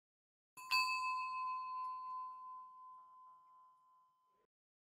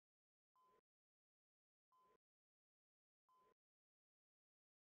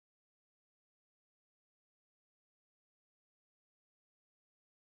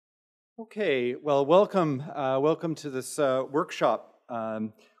Okay, well, welcome to this workshop,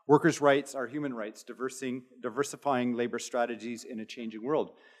 Workers' Rights are Human Rights, Diversifying Labor Strategies in a Changing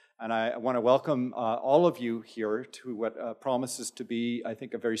World. And I want to welcome all of you here to what promises to be, I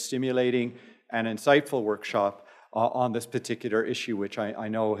think, a very stimulating and insightful workshop on this particular issue, which I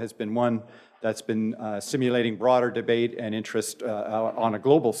know has been one that's been stimulating broader debate and interest on a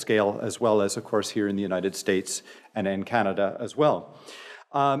global scale, as well as, of course, here in the United States and in Canada as well.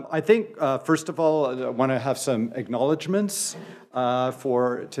 I think, first of all, I want to have some acknowledgements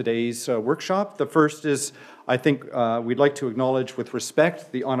for today's workshop. The first is, I think we'd like to acknowledge with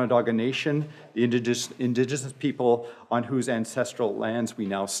respect the Onondaga Nation, the indigenous people on whose ancestral lands we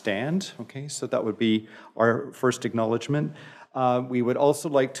now stand. Okay, so that would be our first acknowledgement. We would also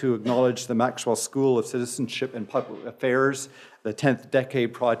like to acknowledge the Maxwell School of Citizenship and Public Affairs, the 10th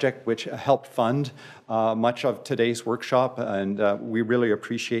Decade Project, which helped fund much of today's workshop, and we really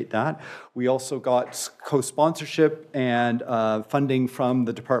appreciate that. We also got co-sponsorship and funding from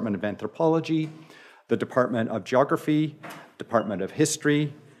the Department of Anthropology, the Department of Geography, Department of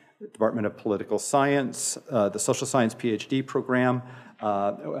History, Department of Political Science, the Social Science PhD program,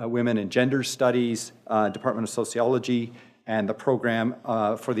 Women and Gender Studies, Department of Sociology, and the Program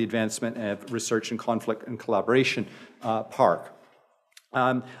for the Advancement of Research in Conflict and Collaboration, PARCC.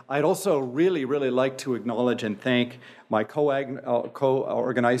 I'd also really like to acknowledge and thank my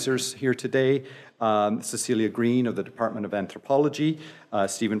co-organizers here today, Cecilia Green of the Department of Anthropology,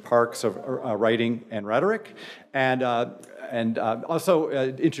 Stephen Parks of Writing and Rhetoric, and also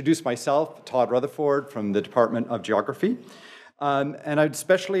introduce myself, Todd Rutherford from the Department of Geography. And I'd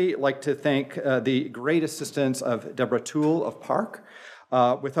especially like to thank the great assistance of Deborah Toole of PARCC,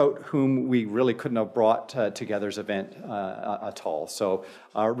 without whom we really couldn't have brought together this event at all. So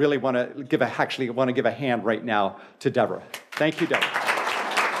I really want to give a hand right now to Deborah. Thank you, Deborah.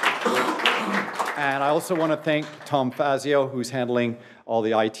 And I also want to thank Tom Fazio, who's handling all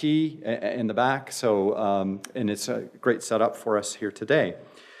the IT in the back. So, and it's a great setup for us here today.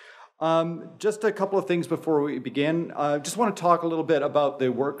 Just a couple of things before we begin. I just want to talk a little bit about the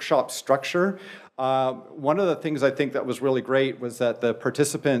workshop structure. One of the things I think that was really great was that the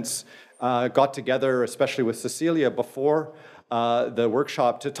participants got together, especially with Cecilia, before the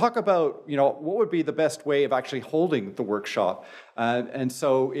workshop to talk about, what would be the best way of actually holding the workshop. And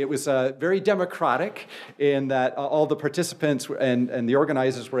so it was very democratic in that all the participants and the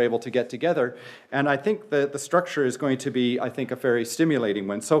organizers were able to get together. And I think that the structure is going to be, I think, a very stimulating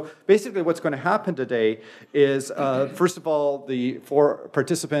one. So basically what's going to happen today is, first of all, the four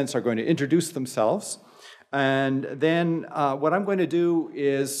participants are going to introduce themselves. And then what I'm going to do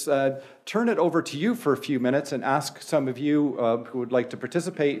is turn it over to you for a few minutes and ask some of you who would like to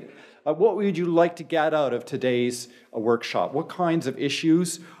participate, what would you like to get out of today's workshop? What kinds of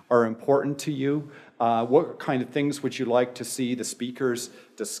issues are important to you? What kind of things would you like to see the speakers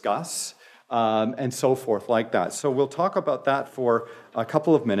discuss? And so forth like that. So we'll talk about that for a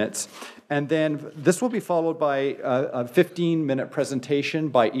couple of minutes. And then this will be followed by a 15-minute presentation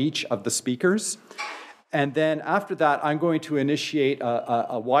by each of the speakers. And then after that, I'm going to initiate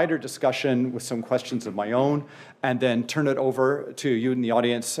a wider discussion with some questions of my own, and then turn it over to you in the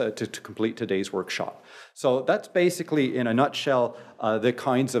audience to complete today's workshop. So that's basically, in a nutshell, the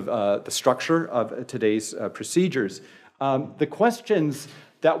kinds of the structure of today's procedures. The questions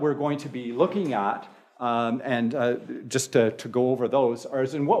that we're going to be looking at, and just to go over those, are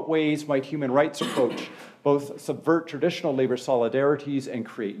in what ways might human rights approach both subvert traditional labor solidarities and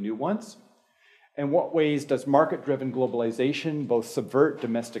create new ones? In what ways does market-driven globalization both subvert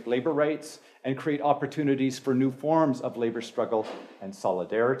domestic labor rights and create opportunities for new forms of labor struggle and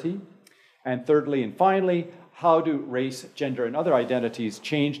solidarity? And thirdly and finally, how do race, gender, and other identities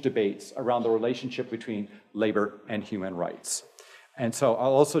change debates around the relationship between labor and human rights? And so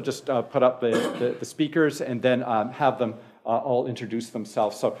I'll also just put up the speakers and then have them all introduce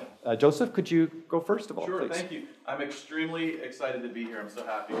themselves. So Joseph, could you go first of all, Sure, please? Thank you. I'm extremely excited to be here. I'm so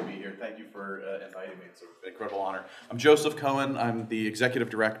happy to be here. Thank you for inviting me. It's an incredible honor. I'm Joseph Cohen. I'm the Executive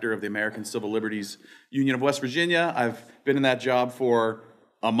Director of the American Civil Liberties Union of West Virginia. I've been in that job for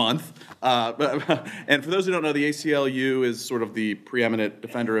a month. And for those who don't know, the ACLU is sort of the preeminent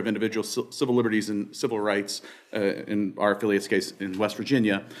defender of individual civil liberties and civil rights in our affiliate's case in West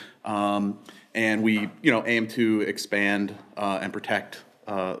Virginia. And we, aim to expand and protect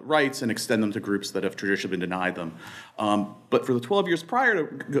rights and extend them to groups that have traditionally been denied them. But for the 12 years prior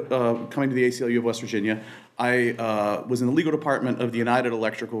to coming to the ACLU of West Virginia, I was in the legal department of the United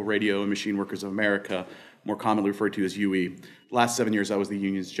Electrical, Radio, and Machine Workers of America, more commonly referred to as UE. The last 7 years, I was the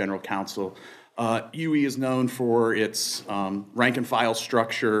union's general counsel. UE is known for its rank and file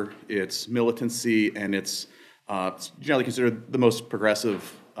structure, its militancy, and its generally considered the most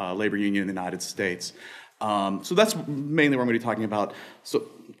progressive labor union in the United States. So that's mainly what I'm going to be talking about. So,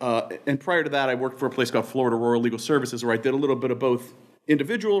 and prior to that, I worked for a place called Florida Rural Legal Services, where I did a little bit of both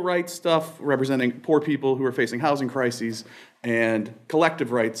individual rights stuff, representing poor people who are facing housing crises, and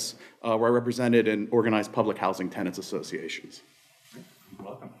collective rights, where I represented and organized public housing tenants associations.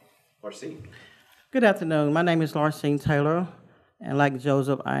 Welcome. Larsene. Good afternoon. My name is Larsene Taylor, and like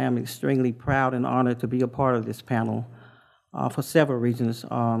Joseph, I am extremely proud and honored to be a part of this panel for several reasons.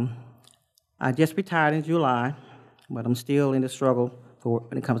 I just retired in July, but I'm still in the struggle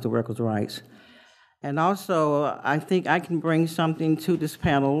when it comes to workers' rights. And also, I think I can bring something to this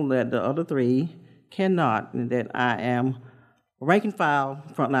panel that the other three cannot, and that I am a rank and file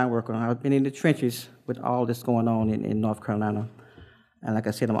frontline worker. I've been in the trenches with all this going on in North Carolina. And like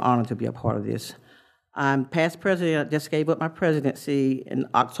I said, I'm honored to be a part of this. I'm past president. I just gave up my presidency in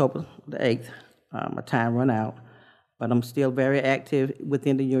October the 8th. My time ran out. But I'm still very active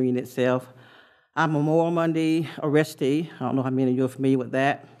within the union itself. I'm a Memorial Monday arrestee. I don't know how many of you are familiar with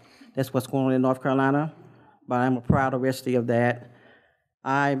that. That's what's going on in North Carolina. But I'm a proud arrestee of that.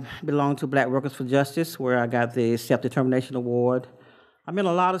 I belong to Black Workers for Justice, where I got the Self-Determination Award. I'm in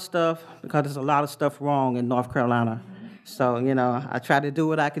a lot of stuff because there's a lot of stuff wrong in North Carolina. So, you know, I try to do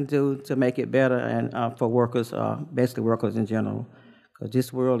what I can do to make it better and for workers, basically workers in general, because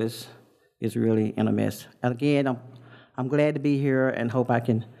this world is really in a mess. And again, I'm glad to be here and hope I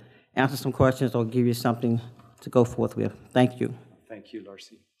can answer some questions or give you something to go forth with. Thank you. Thank you,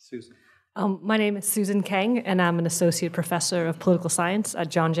 Larsene. Susan. My name is Susan Kang, and I'm an associate professor of political science at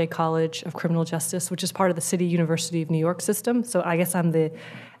John Jay College of Criminal Justice, which is part of the City University of New York system. So I guess I'm the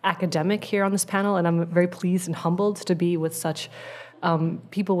academic here on this panel, and I'm very pleased and humbled to be with such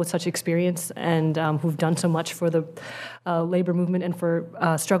people with such experience and who've done so much for the labor movement and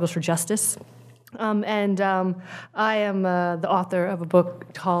for struggles for justice. I am the author of a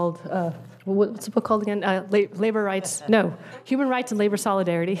book called, what's the book called again? Labor Rights, no, Human Rights and Labor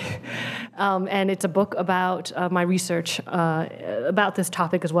Solidarity. And it's a book about my research about this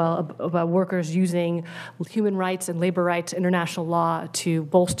topic as well, about workers using human rights and labor rights, international law to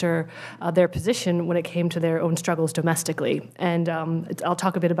bolster their position when it came to their own struggles domestically. And I'll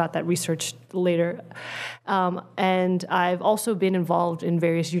talk a bit about that research later. And I've also been involved in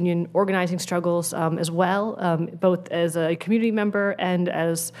various union organizing struggles as well, both as a community member and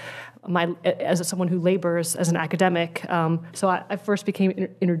as someone who labors as an academic. So I first became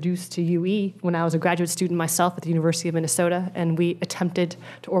introduced to UE when I was a graduate student myself at the University of Minnesota, and we attempted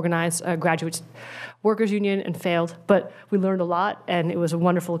to organize a graduate workers union and failed, but we learned a lot, and it was a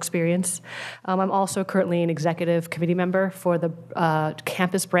wonderful experience. I'm also currently an executive committee member for the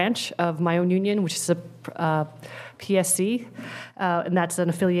campus branch of my own union, which is a PSC, and that's an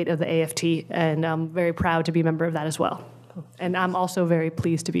affiliate of the AFT, and I'm very proud to be a member of that as well. And I'm also very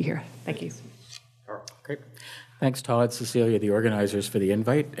pleased to be here. Thank you. Great. Thanks, Todd, Cecilia, the organizers, for the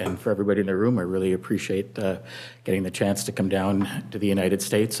invite, and for everybody in the room. I really appreciate getting the chance to come down to the United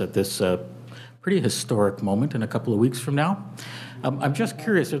States at this pretty historic moment in a couple of weeks from now. I'm just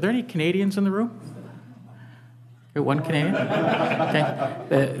curious, are there any Canadians in the room? One Canadian?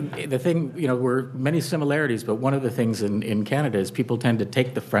 Okay. The thing, you know, we're many similarities, but one of the things in Canada is people tend to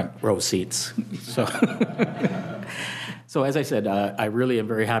take the front row seats. So. So as I said, I really am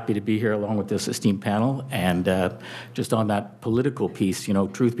very happy to be here along with this esteemed panel. And just on that political piece, you know,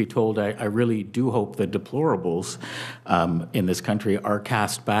 truth be told, I really do hope the deplorables in this country are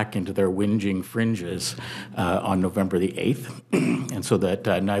cast back into their whinging fringes on November the 8th, and so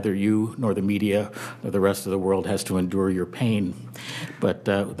that neither you nor the media nor the rest of the world has to endure your pain. But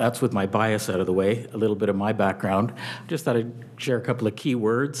that's with my bias out of the way, a little bit of my background. Just thought I'd share a couple of key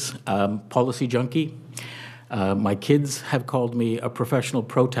words. Policy junkie. My kids have called me a professional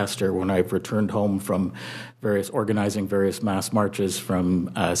protester when I've returned home from organizing various mass marches from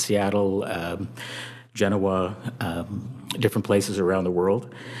Seattle, Genoa, different places around the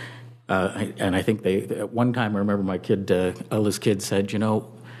world. And I think at one time, I remember my eldest kid said, you know,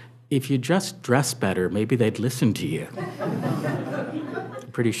 if you just dress better, maybe they'd listen to you.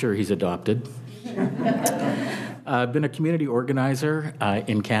 I'm pretty sure he's adopted. I've been a community organizer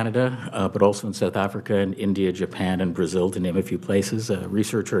in Canada, but also in South Africa and India, Japan, and Brazil, to name a few places. A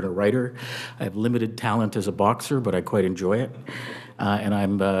researcher and a writer. I have limited talent as a boxer, but I quite enjoy it. And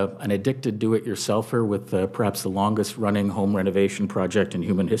I'm an addicted do-it-yourselfer with perhaps the longest-running home renovation project in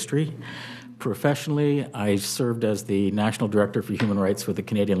human history. Professionally, I served as the National Director for Human Rights for the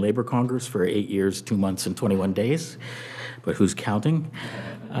Canadian Labour Congress for 8 years, 2 months, and 21 days, but who's counting?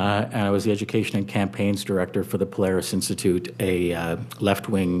 And I was the Education and Campaigns Director for the Polaris Institute, a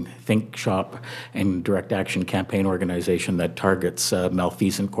left-wing think shop and direct action campaign organization that targets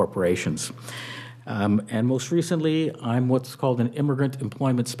malfeasant corporations. And most recently, I'm what's called an immigrant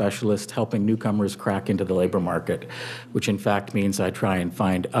employment specialist, helping newcomers crack into the labor market, which in fact means I try and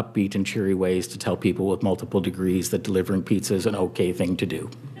find upbeat and cheery ways to tell people with multiple degrees that delivering pizza is an okay thing to do.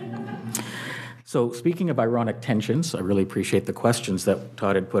 So speaking of ironic tensions, I really appreciate the questions that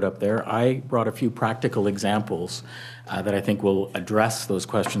Todd had put up there. I brought a few practical examples that I think will address those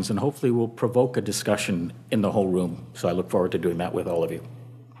questions and hopefully will provoke a discussion in the whole room. So I look forward to doing that with all of you.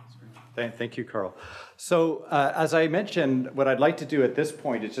 Thank you, Karl. So as I mentioned, what I'd like to do at this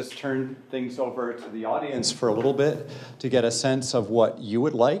point is just turn things over to the audience for a little bit to get a sense of what you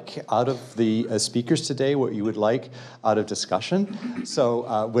would like out of the speakers today, what you would like out of discussion.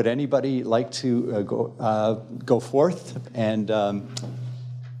 So would anybody like to go forth and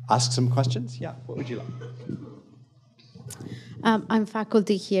ask some questions? Yeah, what would you like? I'm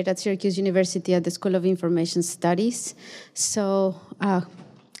faculty here at Syracuse University at the School of Information Studies. So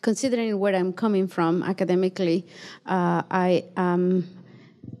considering where I'm coming from academically, I am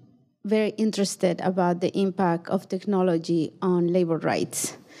very interested about the impact of technology on labor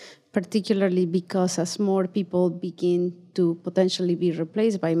rights, particularly because as more people begin to potentially be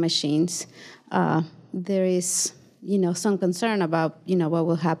replaced by machines, there is some concern about what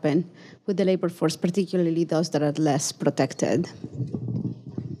will happen with the labor force, particularly those that are less protected.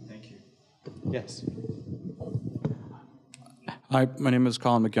 Thank you. Yes. Hi, my name is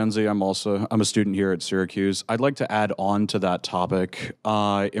Colin McKenzie. I'm a student here at Syracuse. I'd like to add on to that topic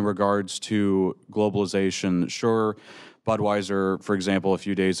in regards to globalization. Sure, Budweiser, for example, a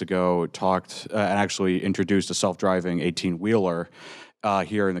few days ago talked and actually introduced a self-driving 18-wheeler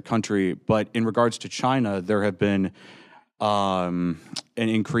here in the country. But in regards to China, there have been an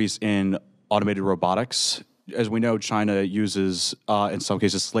increase in automated robotics. As we know, China uses, in some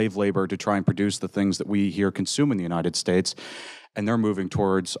cases, slave labor to try and produce the things that we here consume in the United States. And they're moving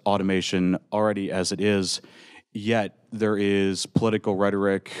towards automation already as it is. Yet there is political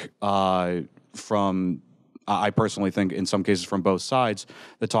rhetoric from, I personally think, in some cases from both sides,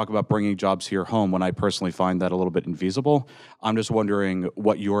 that talk about bringing jobs here home, when I personally find that a little bit infeasible. I'm just wondering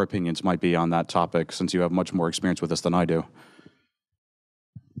what your opinions might be on that topic, since you have much more experience with this than I do.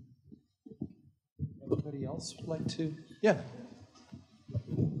 Anybody else would like to? Yeah.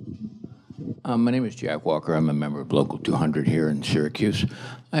 My name is Jack Walker. I'm a member of Local 200 here in Syracuse.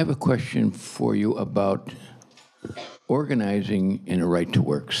 I have a question for you about organizing in a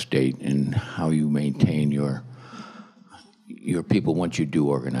right-to-work state and how you maintain your people once you do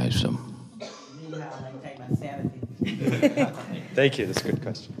organize them. Thank you. That's a good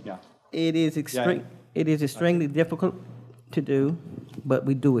question. Yeah. It is extremely difficult to do, but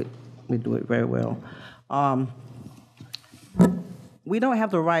we do it. We do it very well. We don't have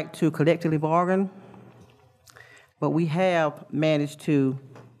the right to collectively bargain, but we have managed to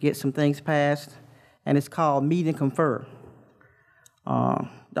get some things passed, and it's called meet and confer. The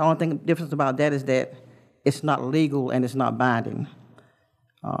only difference about that is that it's not legal and it's not binding.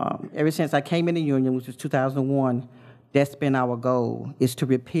 Ever since I came in the union, which was 2001, that's been our goal, is to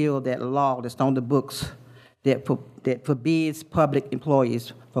repeal that law that's on the books that forbids public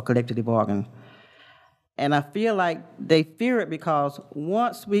employees for collectively bargaining. And I feel like they fear it because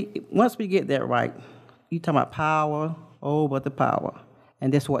once we get that right, you talk about power, but the power.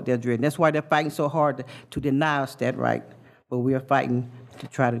 And that's what they're driven. That's why they're fighting so hard to deny us that right. But we are fighting to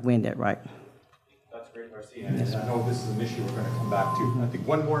try to win that right. That's great, Larsene. And I know this is an issue we're going to come back to. I think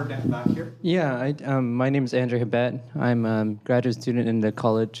one more back here. Yeah, my name is Andrew Habet. I'm a graduate student in the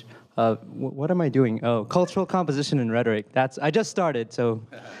college. What am I doing? Oh, cultural composition and rhetoric. I just started, so.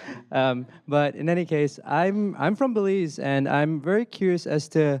 But in any case, I'm from Belize, and I'm very curious as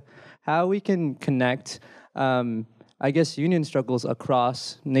to how we can connect, I guess, union struggles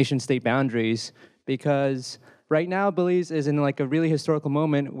across nation-state boundaries, because right now Belize is in like a really historical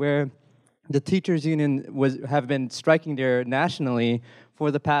moment where the teachers' union have been striking there nationally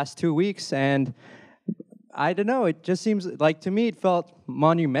for the past 2 weeks, and I don't know, it just seems like, to me, it felt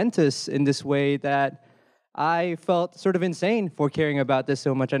monumentous in this way that I felt sort of insane for caring about this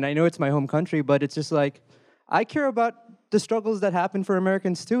so much. And I know it's my home country, but it's just like, I care about the struggles that happen for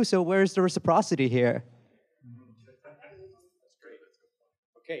Americans too, so where's the reciprocity here? That's great.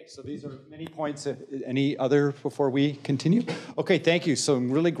 Okay, so these are many points. Any other before we continue? Okay, thank you. Some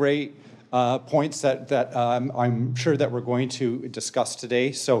really great points that I'm sure that we're going to discuss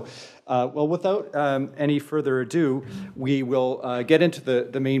today. So, well, without any further ado, we will get into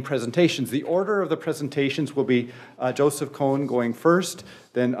the main presentations. The order of the presentations will be Joseph Cohen going first,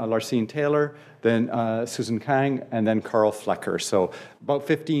 then Larsene Taylor, then Susan Kang, and then Karl Flecker. So about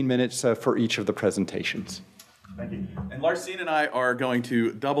 15 minutes for each of the presentations. Thank you. And Larsene and I are going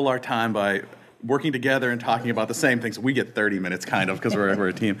to double our time by working together and talking about the same things. We get 30 minutes, kind of, because we're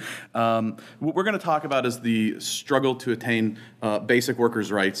a team. What we're going to talk about is the struggle to attain basic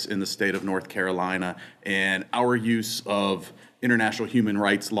workers' rights in the state of North Carolina and our use of international human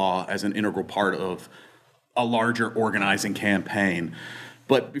rights law as an integral part of a larger organizing campaign.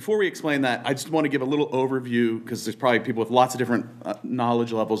 But before we explain that, I just want to give a little overview, because there's probably people with lots of different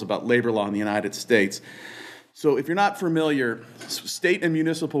knowledge levels about labor law in the United States. So if you're not familiar, state and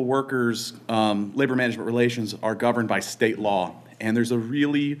municipal workers' labor management relations are governed by state law. And there's a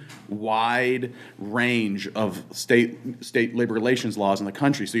really wide range of state labor relations laws in the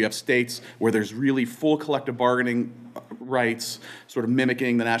country. So you have states where there's really full collective bargaining rights, sort of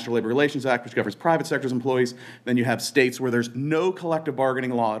mimicking the National Labor Relations Act, which governs private sector's employees. Then you have states where there's no collective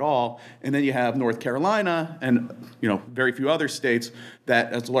bargaining law at all. And then you have North Carolina and very few other states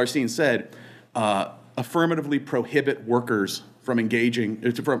that, as Larsene said, affirmatively prohibit workers from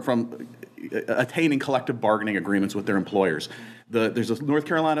engaging, from attaining collective bargaining agreements with their employers. There's a North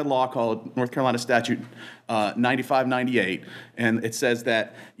Carolina law called North Carolina Statute 9598, and it says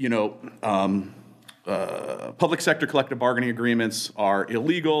that public sector collective bargaining agreements are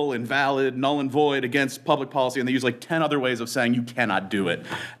illegal, invalid, null and void, against public policy, and they use like 10 other ways of saying you cannot do it.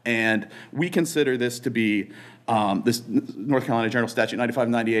 And we consider this to be this North Carolina General Statute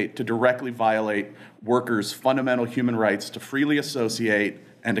 9598 to directly violate workers' fundamental human rights to freely associate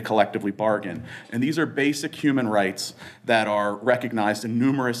and to collectively bargain. And these are basic human rights that are recognized in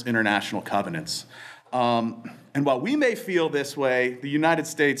numerous international covenants. And while we may feel this way, the United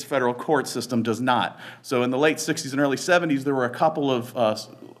States federal court system does not. So in the late 60s and early 70s, there were a couple of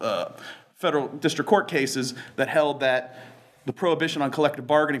federal district court cases that held that the prohibition on collective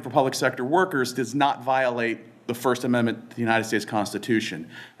bargaining for public sector workers does not violate the First Amendment to the United States Constitution.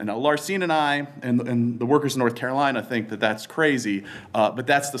 And now Larsene and I and the workers in North Carolina think that that's crazy, but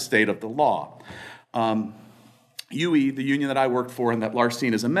that's the state of the law. UE, the union that I worked for and that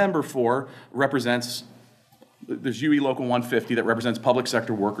Larsene is a member for, represents, there's UE Local 150 that represents public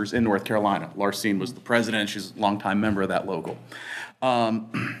sector workers in North Carolina. Larsene was the president. She's a longtime member of that local.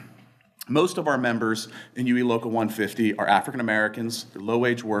 Most of our members in UE Local 150 are African Americans, they're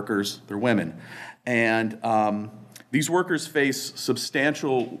low-wage workers, they're women. And these workers face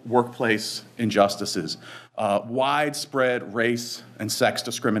substantial workplace injustices, widespread race and sex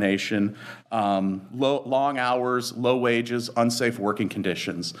discrimination, long hours, low wages, unsafe working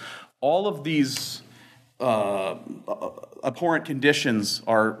conditions. All of these abhorrent conditions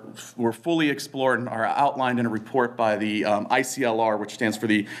were fully explored and are outlined in a report by the ICLR, which stands for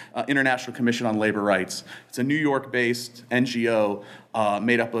the International Commission on Labor Rights. It's a New York-based NGO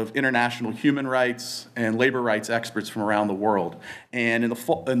made up of international human rights and labor rights experts from around the world. And in the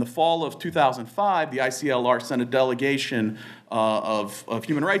fall of 2005, the ICLR sent a delegation of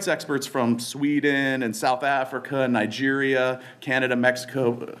human rights experts from Sweden and South Africa, Nigeria, Canada,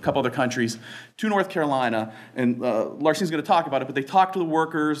 Mexico, a couple other countries, to North Carolina. And Larsene's going to talk about it, but they talked to the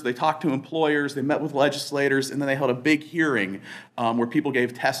workers, they talked to employers, they met with legislators, and then they held a big hearing where people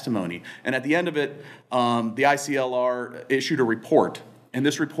gave testimony. And at the end of it, the ICLR issued a report. And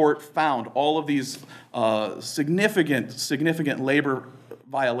this report found all of these significant labor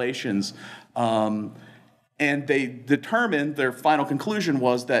violations. And they determined, their final conclusion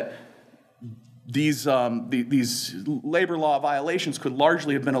was that these labor law violations could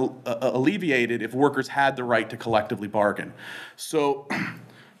largely have been alleviated if workers had the right to collectively bargain. So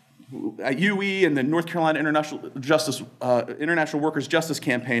at UE and the North Carolina International Workers' Justice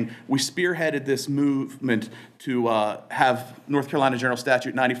Campaign, we spearheaded this movement to have North Carolina General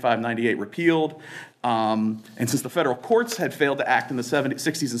Statute 9598 repealed. And since the federal courts had failed to act in the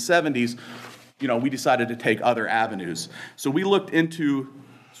 60s and 70s, we decided to take other avenues. So we looked into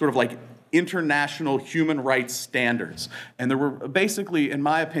sort of like international human rights standards. And there were basically, in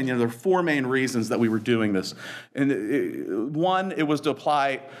my opinion, there are four main reasons that we were doing this. And one, it was to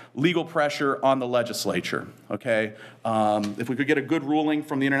apply legal pressure on the legislature, okay? If we could get a good ruling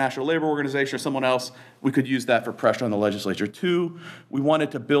from the International Labor Organization or someone else, we could use that for pressure on the legislature. Two, we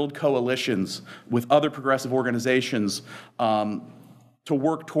wanted to build coalitions with other progressive organizations to to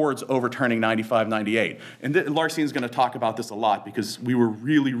work towards overturning 95-98. And Larsene's going to talk about this a lot because we've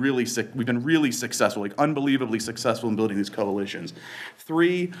been really successful, like unbelievably successful in building these coalitions.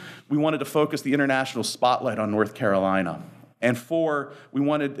 3, we wanted to focus the international spotlight on North Carolina. And 4, we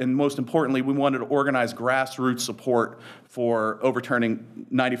wanted, and most importantly, we wanted to organize grassroots support for overturning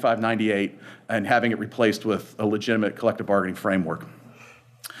 95-98 and having it replaced with a legitimate collective bargaining framework.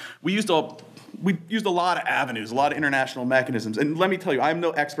 We used a lot of avenues, a lot of international mechanisms. And let me tell you, I'm no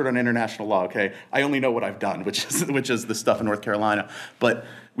expert on international law, okay? I only know what I've done, which is the stuff in North Carolina. But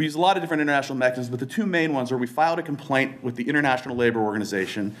we use a lot of different international mechanisms, but the 2 main ones are we filed a complaint with the International Labor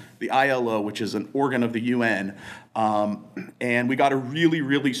Organization, the ILO, which is an organ of the UN, and we got a really,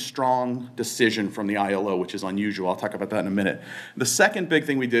 really strong decision from the ILO, which is unusual. I'll talk about that in a minute. The second big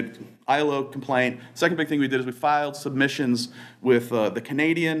thing we did, ILO complaint, second big thing we did is we filed submissions with the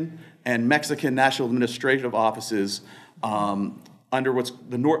Canadian and Mexican National Administrative Offices under what's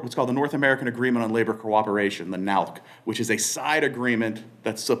called the North American Agreement on Labor Cooperation, the NALC, which is a side agreement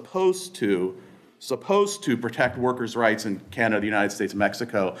that's supposed to protect workers' rights in Canada, the United States, and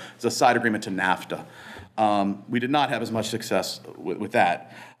Mexico. It's a side agreement to NAFTA. We did not have as much success with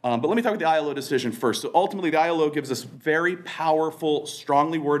that. But let me talk about the ILO decision first. So ultimately, the ILO gives us very powerful,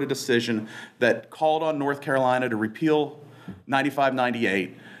 strongly worded decision that called on North Carolina to repeal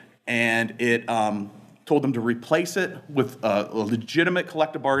 95-98, and it told them to replace it with a legitimate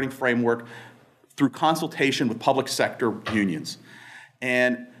collective bargaining framework through consultation with public sector unions.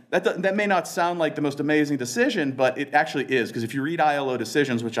 And that may not sound like the most amazing decision, but it actually is, because if you read ILO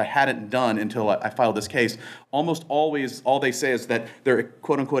decisions, which I hadn't done until I filed this case, almost always all they say is that they're,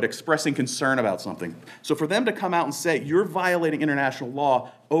 quote unquote, expressing concern about something. So for them to come out and say, you're violating international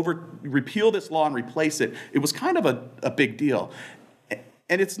law, repeal this law and replace it, it was kind of a big deal.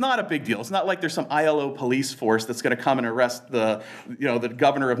 And it's not a big deal. It's not like there's some ILO police force that's going to come and arrest the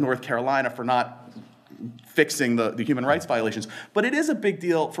governor of North Carolina for not fixing the human rights violations. But it is a big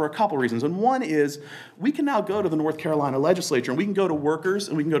deal for a couple reasons. And one is we can now go to the North Carolina legislature and we can go to workers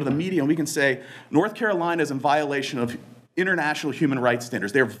and we can go to the media and we can say, North Carolina is in violation of international human rights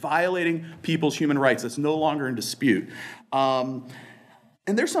standards. They're violating people's human rights. That's no longer in dispute. And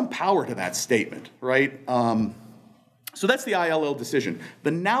there's some power to that statement, right? So that's the ILO decision. The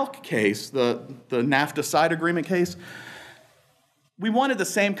NALC case, the NAFTA side agreement case, we wanted the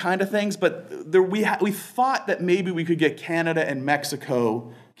same kind of things, but we thought that maybe we could get Canada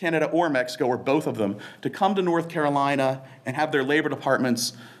or Mexico, or both of them, to come to North Carolina and have their labor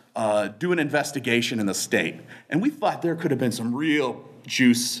departments do an investigation in the state. And we thought there could have been some real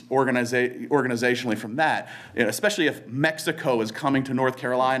juice organizationally from that, especially if Mexico is coming to North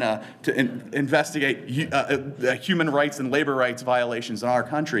Carolina to investigate human rights and labor rights violations in our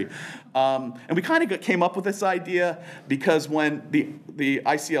country. And we kind of came up with this idea because when the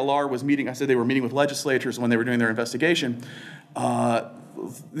ICLR was meeting, I said they were meeting with legislators when they were doing their investigation.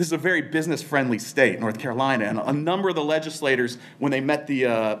 This is a very business-friendly state, North Carolina, and a number of the legislators, when they met the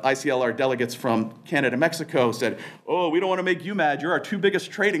ICLR delegates from Canada and Mexico, said, oh, we don't want to make you mad. You're our 2 biggest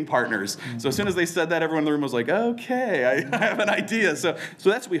trading partners. So as soon as they said that, everyone in the room was like, okay, I have an idea. So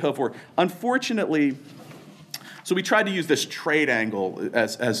that's what we hope for. Unfortunately, so we tried to use this trade angle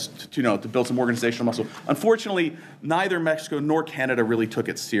as to build some organizational muscle. Unfortunately, neither Mexico nor Canada really took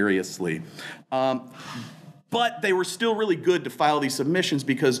it seriously. But they were still really good to file these submissions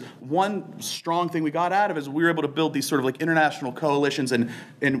because one strong thing we got out of it is we were able to build these sort of like international coalitions and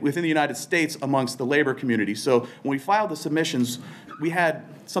within the United States amongst the labor community. So when we filed the submissions, we had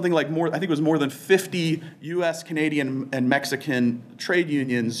something like I think it was more than 50 US, Canadian, and Mexican trade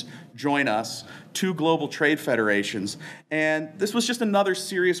unions join us, 2 global trade federations. And this was just another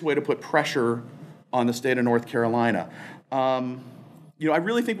serious way to put pressure on the state of North Carolina. I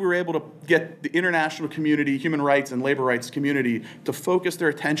really think we were able to get the international community, human rights and labor rights community, to focus their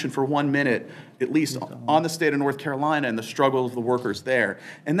attention for 1 minute, at least, on the state of North Carolina and the struggle of the workers there.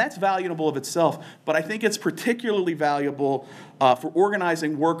 And that's valuable of itself, but I think it's particularly valuable for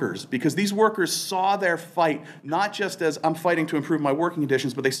organizing workers, because these workers saw their fight not just as I'm fighting to improve my working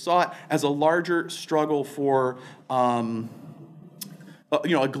conditions, but they saw it as a larger struggle for a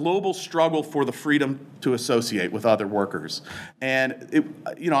global struggle for the freedom to associate with other workers. And,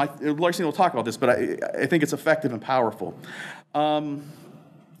 Larsene will talk about this, but I think it's effective and powerful. So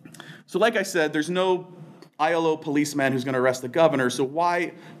like I said, there's no ILO policeman who's going to arrest the governor, so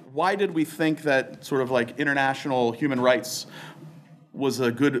why did we think that sort of like international human rights was a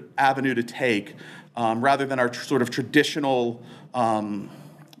good avenue to take rather than our sort of traditional,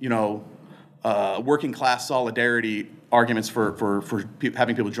 working class solidarity arguments for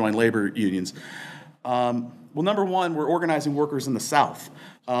having people join labor unions. Well, number one, we're organizing workers in the South.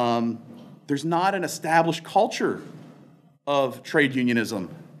 There's not an established culture of trade unionism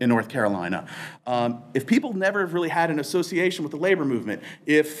in North Carolina. If people never really had an association with the labor movement,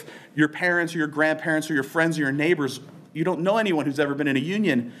 if your parents or your grandparents or your friends or your neighbors, you don't know anyone who's ever been in a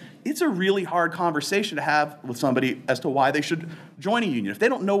union, it's a really hard conversation to have with somebody as to why they should join a union. If they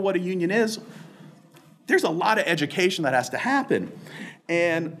don't know what a union is, there's a lot of education that has to happen.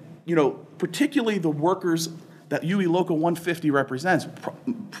 And, you know, particularly the workers that UE Local 150 represents,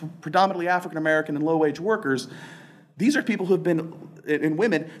 predominantly African American and low-wage workers, these are people who have been, and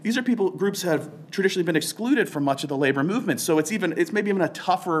women, these are groups that have traditionally been excluded from much of the labor movement. So it's maybe even a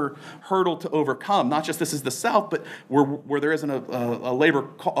tougher hurdle to overcome. Not just this is the South, but where there isn't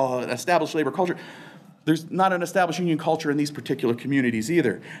an established labor culture. There's not an established union culture in these particular communities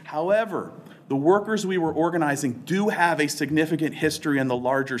either. However, the workers we were organizing do have a significant history in the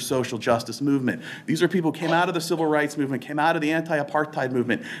larger social justice movement. These are people who came out of the civil rights movement, came out of the anti-apartheid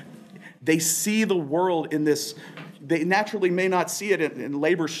movement. They see the world in this. They naturally may not see it in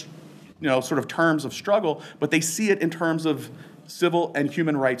labor, sort of terms of struggle, but they see it in terms of civil and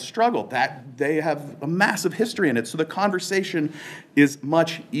human rights struggle. That they have a massive history in it. So the conversation is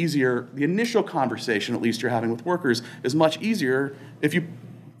much easier. The initial conversation, at least you're having with workers, is much easier if you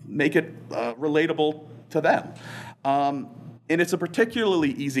make it relatable to them. And it's a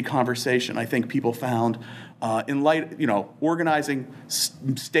particularly easy conversation, I think people found, in light, organizing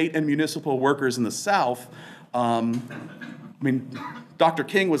state and municipal workers in the South. Dr.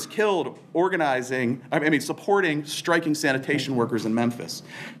 King was killed supporting striking sanitation workers in Memphis.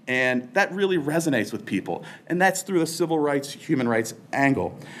 And that really resonates with people. And that's through the civil rights, human rights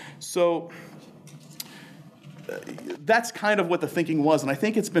angle. So that's kind of what the thinking was, and I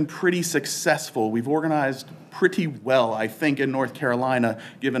think it's been pretty successful. We've organized pretty well, I think, in North Carolina,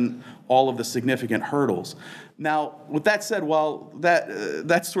 given all of the significant hurdles. Now, with that said, while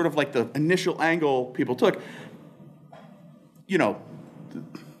that's sort of like the initial angle people took,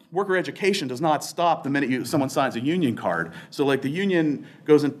 worker education does not stop the minute someone signs a union card. So, like, the union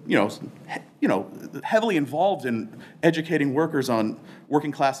goes in, heavily involved in educating workers on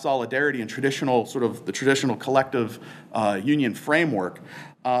working class solidarity and the traditional collective union framework.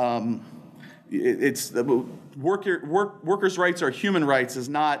 Workers' rights or human rights is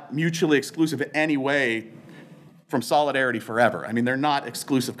not mutually exclusive in any way from solidarity forever. I mean, they're not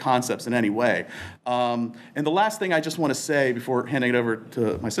exclusive concepts in any way. And the last thing I just want to say before handing it over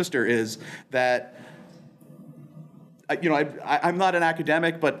to my sister is that, I'm not an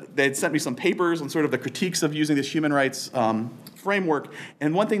academic, but they'd sent me some papers on sort of the critiques of using this human rights framework.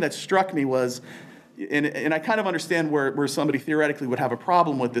 And one thing that struck me was, and I kind of understand where somebody theoretically would have a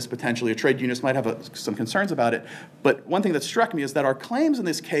problem with this potentially. A trade unionist might have some concerns about it. But one thing that struck me is that our claims in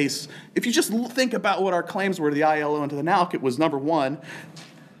this case, if you just think about what our claims were to the ILO and to the NALC, it was, number one,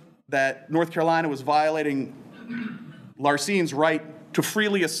 that North Carolina was violating Larsene's right to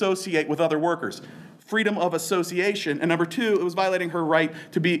freely associate with other workers. Freedom of association, and number two, it was violating her right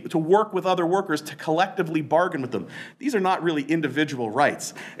to work with other workers to collectively bargain with them. These are not really individual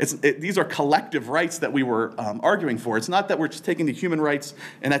rights. These are collective rights that we were arguing for. It's not that we're just taking the human rights,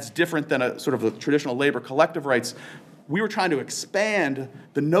 and that's different than a sort of the traditional labor collective rights. We were trying to expand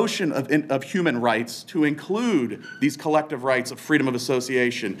the notion of human rights to include these collective rights of freedom of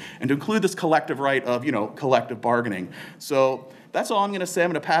association and to include this collective right of, collective bargaining. So that's all I'm going to say. I'm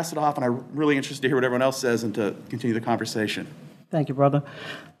going to pass it off, and I'm really interested to hear what everyone else says and to continue the conversation. Thank you, brother.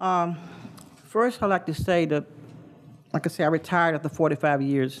 First, I'd like to say that, like I said, I retired after 45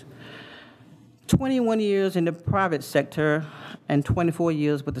 years. 21 years in the private sector and 24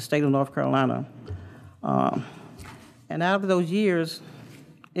 years with the state of North Carolina. And out of those years,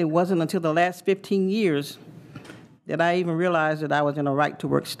 it wasn't until the last 15 years that I even realized that I was in a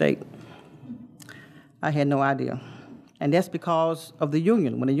right-to-work state. I had no idea. And that's because of the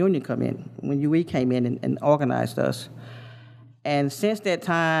union, when the union when UE came in and organized us. And since that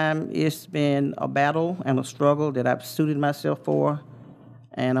time, it's been a battle and a struggle that I've suited myself for,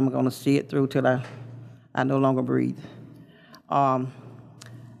 and I'm going to see it through till I no longer breathe. And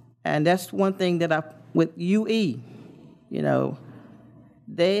that's one thing that with UE,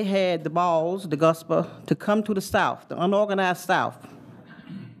 they had the balls, the gutspa, to come to the South, the unorganized South,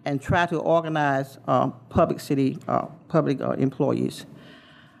 and try to organize public employees.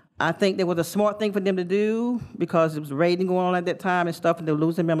 I think that was a smart thing for them to do because it was raiding going on at that time and stuff, and they were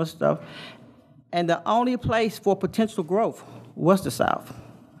losing members and stuff. And the only place for potential growth was the South.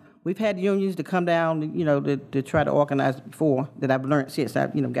 We've had unions to come down, to try to organize before that I've learned since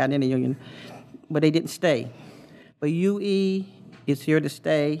I've, gotten in the union, but they didn't stay. But UE is here to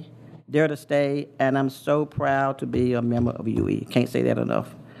stay. there to stay, and I'm so proud to be a member of UE. Can't say that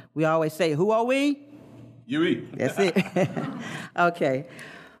enough. We always say, who are we? UE. That's it. Okay.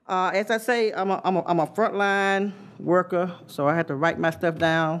 As I say, I'm a frontline worker, so I had to write my stuff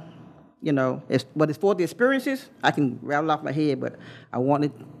down. You know, but it's for the experiences, I can rattle off my head, but I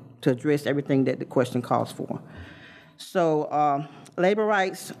wanted to address everything that the question calls for. So, labor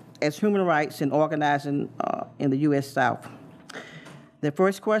rights as human rights in organizing in the U.S. South. The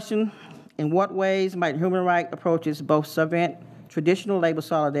first question, in what ways might human rights approaches both subvert traditional labor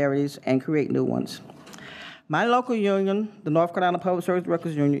solidarities and create new ones? My local union, the North Carolina Public Service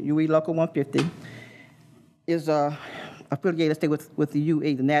Workers Union, UE Local 150, is affiliated with the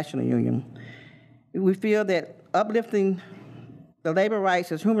UE, the national union. We feel that uplifting the labor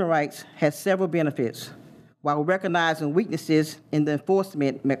rights as human rights has several benefits, while recognizing weaknesses in the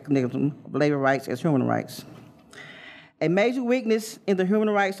enforcement mechanism of labor rights as human rights. A major weakness in the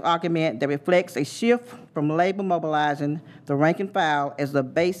human rights argument that reflects a shift from labor mobilizing the rank and file as the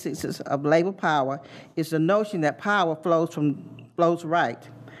basis of labor power is the notion that power flows right.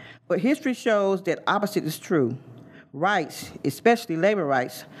 But history shows that opposite is true. Rights, especially labor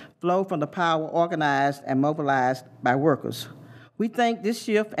rights, flow from the power organized and mobilized by workers. We think this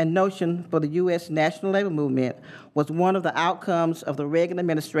shift and notion for the U.S. national labor movement was one of the outcomes of the Reagan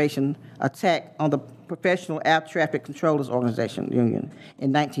administration attack on the Professional Air Traffic Controllers Organization Union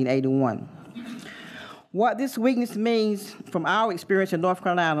in 1981. What this weakness means from our experience in North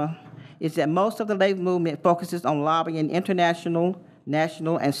Carolina is that most of the labor movement focuses on lobbying international,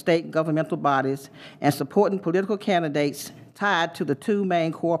 national, and state governmental bodies and supporting political candidates tied to the two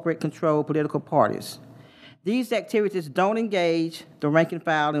main corporate-controlled political parties. These activities don't engage the rank and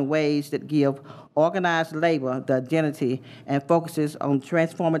file in ways that give organized labor the identity and focuses on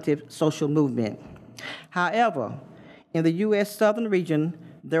transformative social movement. However, in the U.S. Southern region,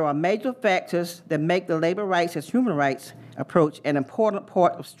 there are major factors that make the labor rights as human rights approach an important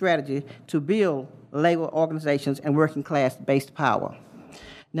part of strategy to build labor organizations and working class-based power.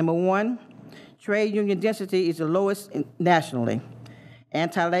 Number one, trade union density is the lowest nationally.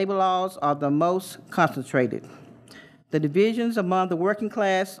 Anti-labor laws are the most concentrated. The divisions among the working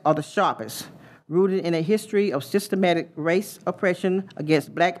class are the sharpest, rooted in a history of systematic race oppression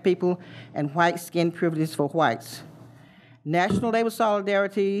against black people and white skin privileges for whites. National labor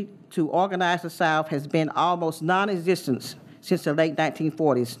solidarity to organize the South has been almost non-existent since the late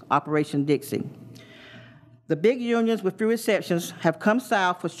 1940s, Operation Dixie. The big unions, with few exceptions, have come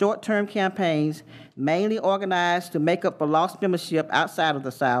south for short-term campaigns, mainly organized to make up for lost membership outside of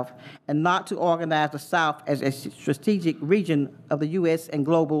the South, and not to organize the South as a strategic region of the U.S. and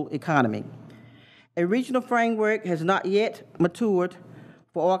global economy. A regional framework has not yet matured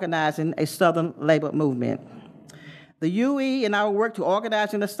for organizing a Southern labor movement. The UE, in our work to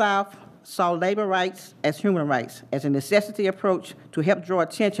organize in the South, saw labor rights as human rights as a necessity approach to help draw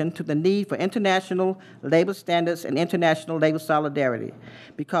attention to the need for international labor standards and international labor solidarity,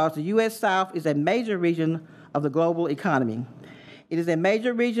 because the U.S. South is a major region of the global economy. It is a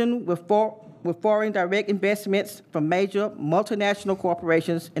major region with foreign direct investments from major multinational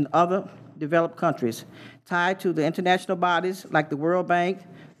corporations in other developed countries, tied to the international bodies like the World Bank,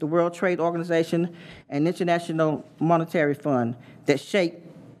 the World Trade Organization, and International Monetary Fund that shape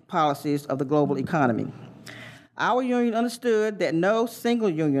policies of the global economy. Our union understood that no single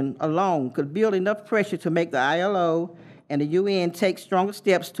union alone could build enough pressure to make the ILO and the UN take stronger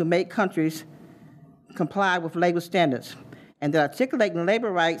steps to make countries comply with labor standards, and that articulating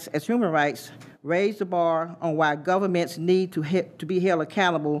labor rights as human rights raised the bar on why governments need to be held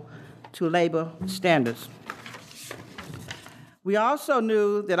accountable to labor standards. We also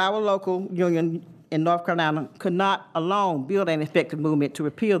knew that our local union in North Carolina could not alone build an effective movement to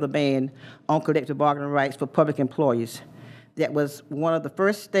repeal the ban on collective bargaining rights for public employees. That was one of the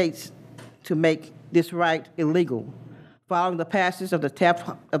first states to make this right illegal, following the passage of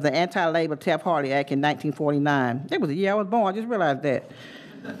the Anti-Labor Taft-Hartley Act in 1949. That was the year I was born. I just realized that.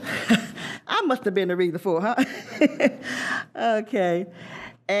 I must have been the reader for, huh? Okay.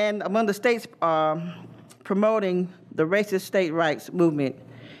 And among the states promoting the racist state rights movement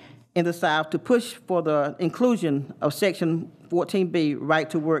in the South to push for the inclusion of Section 14B right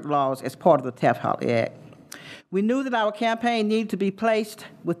to work laws as part of the Taft-Hartley Act. We knew that our campaign needed to be placed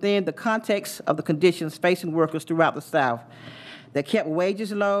within the context of the conditions facing workers throughout the South that kept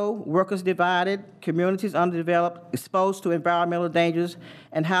wages low, workers divided, communities underdeveloped, exposed to environmental dangers,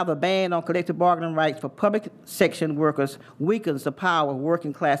 and how the ban on collective bargaining rights for public section workers weakens the power of the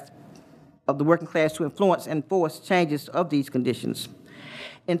working class to influence and force changes of these conditions.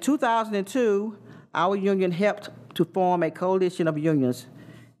 In 2002, our union helped to form a coalition of unions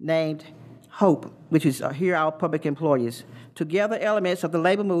named HOPE, which is Hear Our Public Employees, to gather elements of the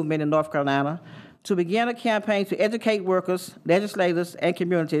labor movement in North Carolina to begin a campaign to educate workers, legislators, and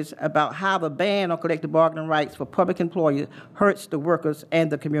communities about how the ban on collective bargaining rights for public employees hurts the workers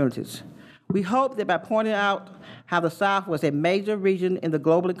and the communities. We hope that by pointing out how the South was a major region in the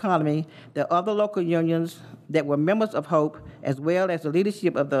global economy, that other local unions that were members of HOPE, as well as the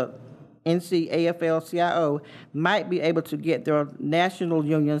leadership of the NC-AFL-CIO, might be able to get their national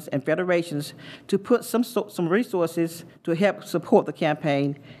unions and federations to put some resources to help support the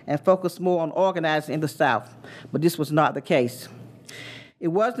campaign and focus more on organizing in the South. But this was not the case. It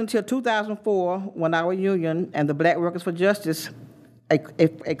wasn't until 2004 when our union and the Black Workers for Justice, a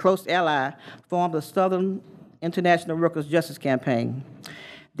close ally, formed the Southern International Workers' Justice Campaign,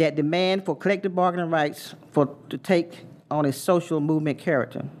 that demand for collective bargaining rights to take on a social movement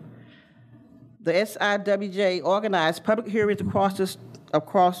character. The SIWJ organized public hearings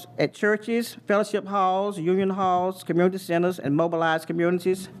across at churches, fellowship halls, union halls, community centers, and mobilized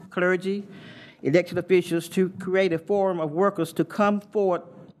communities, clergy, elected officials to create a forum of workers to come forward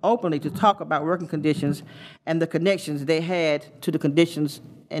openly to talk about working conditions and the connections they had to the conditions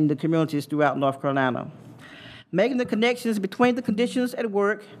in the communities throughout North Carolina. Making the connections between the conditions at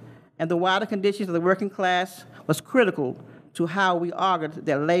work and the wider conditions of the working class was critical to how we argued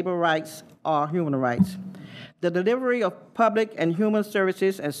that labor rights are human rights. The delivery of public and human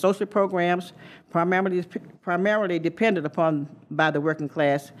services and social programs primarily depended upon by the working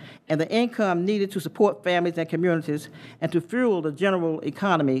class, and the income needed to support families and communities and to fuel the general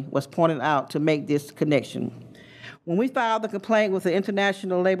economy was pointed out to make this connection. When we filed the complaint with the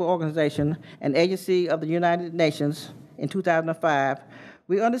International Labor Organization, an agency of the United Nations, in 2005,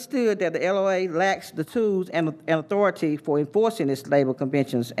 we understood that the LOA lacks the tools and authority for enforcing its labor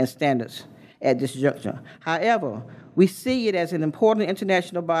conventions and standards at this juncture. However, we see it as an important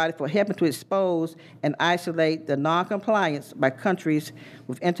international body for helping to expose and isolate the non-compliance by countries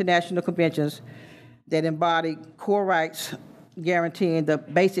with international conventions that embody core rights guaranteeing the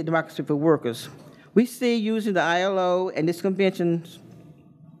basic democracy for workers. We see using the ILO and its conventions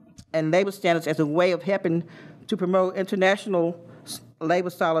and labor standards as a way of helping to promote international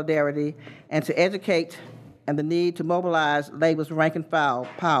labor solidarity and to educate and the need to mobilize labor's rank and file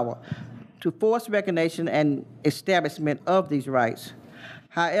power to force recognition and establishment of these rights.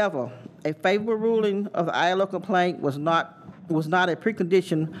 However, a favorable ruling of the ILO complaint was not a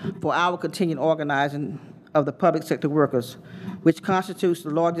precondition for our continued organizing of the public sector workers, which constitutes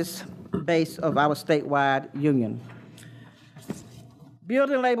the largest base of our statewide union.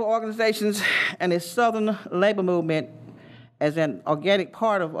 Building labor organizations and a Southern labor movement as an organic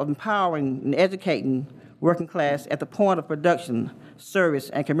part of empowering and educating working class at the point of production, service,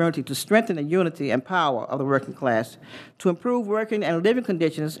 and community to strengthen the unity and power of the working class, to improve working and living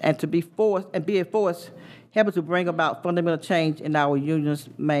conditions, and to be a force helping to bring about fundamental change in our union's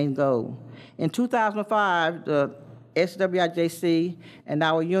main goal. In 2005, the SWIJC and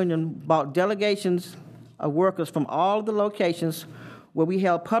our union brought delegations of workers from all of the locations where we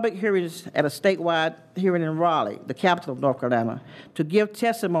held public hearings at a statewide hearing in Raleigh, the capital of North Carolina, to give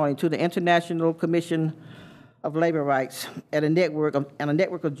testimony to the International Commission of Labor Rights at a network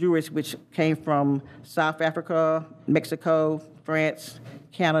of jurists which came from South Africa, Mexico, France,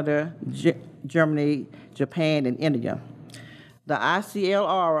 Canada, Germany, Japan, and India. The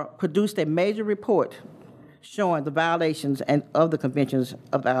ICLR produced a major report showing the violations of the conventions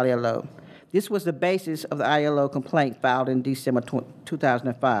of the ILO. This was the basis of the ILO complaint filed in December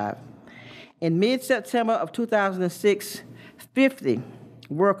 2005. In mid-September of 2006, 50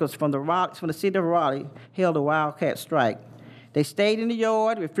 workers from the city of Raleigh held a wildcat strike. They stayed in the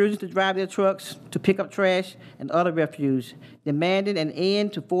yard, refusing to drive their trucks to pick up trash and other refuse, demanding an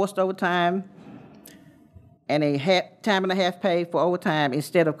end to forced overtime and time and a half pay for overtime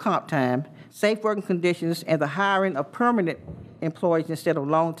instead of comp time, safe working conditions, and the hiring of permanent employees instead of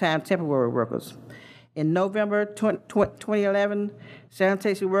long-time temporary workers. In November 2011,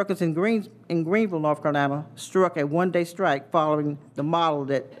 sanitation workers in Greenville, North Carolina, struck a one-day strike following the model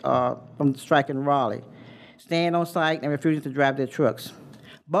from the strike in Raleigh, staying on site and refusing to drive their trucks.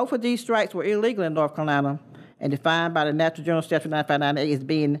 Both of these strikes were illegal in North Carolina and defined by the Natural General Statute 9598 as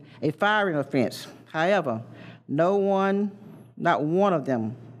being a firing offense. However, not one of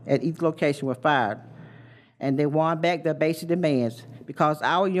them at each location were fired, and they won back their basic demands because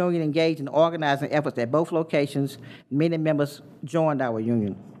our union engaged in organizing efforts at both locations. Many members joined our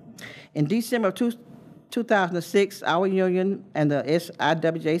union. In December of 2006, our union and the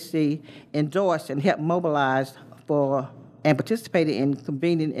SIWJC endorsed and helped mobilize for and participated in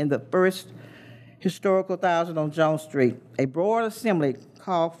convening in the first Historical 1000 on Jones Street. A broad assembly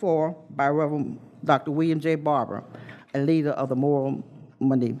called for by Reverend Dr. William J. Barber, a leader of the Moral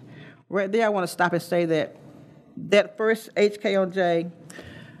Monday. Right there, I want to stop and say that that first HKOJ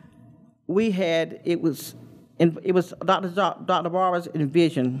it was Dr. Barber's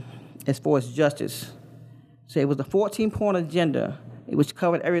vision as far as justice. So it was a 14-point agenda, which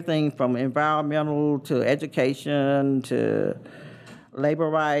covered everything from environmental to education to labor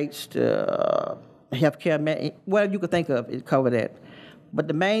rights to healthcare, whatever you could think of, it covered that. But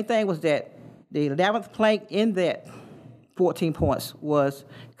the main thing was that the 11th plank in that 14 points was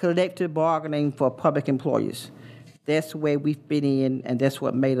collective bargaining for public employees. That's where we fit in, and that's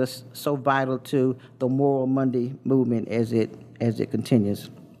what made us so vital to the Moral Monday movement as it continues.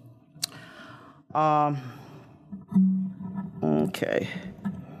 Okay.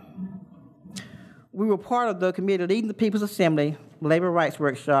 We were part of the committee leading the People's Assembly Labor Rights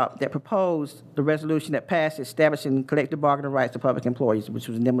Workshop that proposed the resolution that passed establishing collective bargaining rights to public employees, which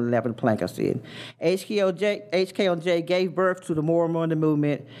was number 11 plank, I said. HKOJ gave birth to the Moral Monday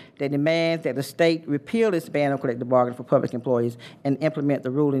movement that demands that the state repeal its ban on collective bargaining for public employees and implement the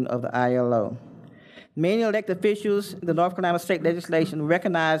ruling of the ILO. Many elected officials in the North Carolina state legislation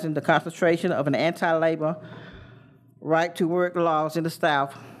recognizing the concentration of an anti-labor right to work laws in the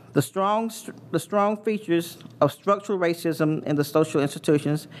South, the strong features of structural racism in the social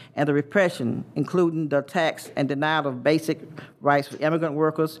institutions, and the repression, including the attacks and denial of basic rights for immigrant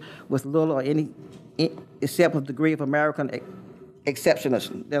workers with little or any except a degree of American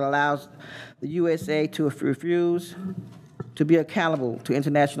exceptionalism that allows the USA to refuse to be accountable to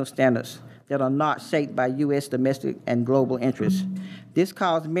international standards that are not shaped by U.S. domestic and global interests. This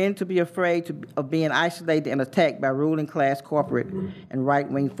caused men to be afraid of being isolated and attacked by ruling class corporate and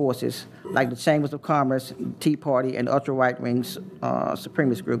right-wing forces like the Chambers of Commerce, Tea Party, and ultra-right-wing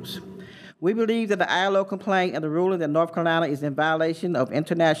supremacist groups. We believe that the ILO complaint and the ruling that North Carolina is in violation of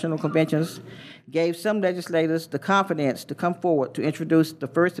international conventions gave some legislators the confidence to come forward to introduce the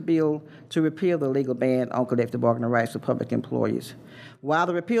first bill to repeal the legal ban on collective bargaining rights for public employees. While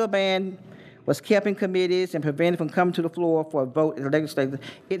the repeal ban was kept in committees and prevented from coming to the floor for a vote in the legislature,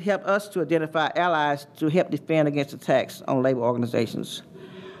 it helped us to identify allies to help defend against attacks on labor organizations.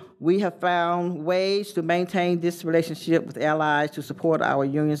 We have found ways to maintain this relationship with allies to support our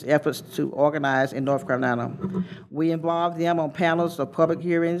union's efforts to organize in North Carolina. We involved them on panels of public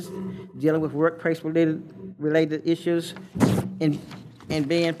hearings dealing with workplace-related issues and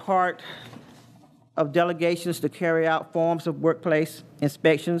being part of delegations to carry out forms of workplace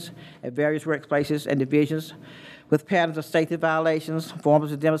inspections at various workplaces and divisions with patterns of safety violations,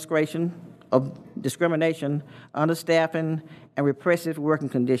 forms of demonstration of discrimination, understaffing, and repressive working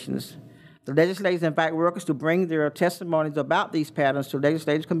conditions. The legislators invite workers to bring their testimonies about these patterns to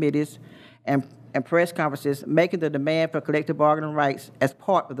legislative committees and press conferences, making the demand for collective bargaining rights as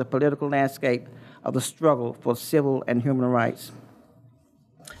part of the political landscape of the struggle for civil and human rights.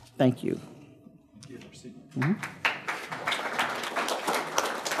 Thank you. Mm-hmm.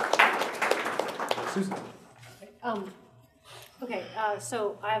 Susan. Okay,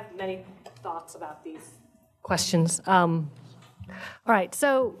 so I have many thoughts about these questions. All right,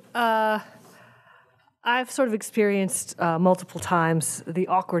 so I've sort of experienced multiple times the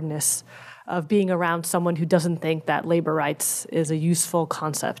awkwardness of being around someone who doesn't think that labor rights is a useful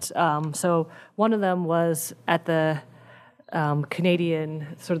concept. So one of them was at the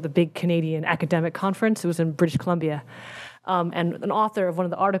Canadian, sort of the big Canadian academic conference. It was in British Columbia. And an author of one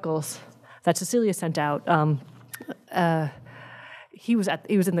of the articles that Cecilia sent out, he was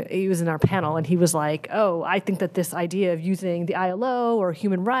in our panel, and he was like, "Oh, I think that this idea of using the ILO or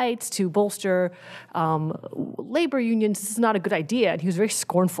human rights to bolster labor unions is not a good idea." And he was very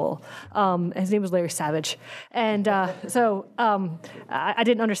scornful. His name was Larry Savage, and so I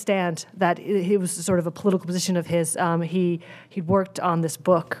didn't understand that it was sort of a political position of his. He'd worked on this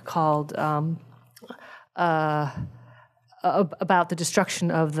book called. About the destruction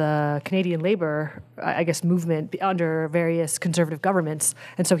of the Canadian labor, I guess, movement under various conservative governments.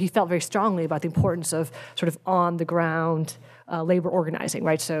 And so he felt very strongly about the importance of sort of on-the-ground labor organizing,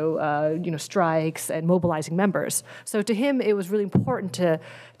 right? So, strikes and mobilizing members. So to him, it was really important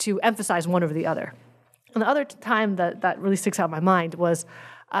to emphasize one over the other. And the other time that really sticks out in my mind was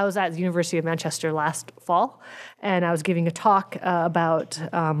I was at the University of Manchester last fall, and I was giving a talk about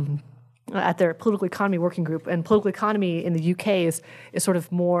at their political economy working group. And political economy in the UK is sort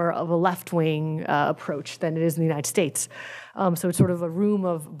of more of a left-wing approach than it is in the United States. So it's sort of a room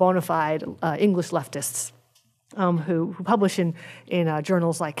of bona fide English leftists who publish in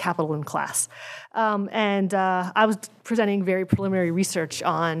journals like Capital and Class. And I was presenting very preliminary research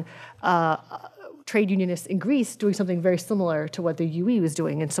on trade unionists in Greece doing something very similar to what the UE was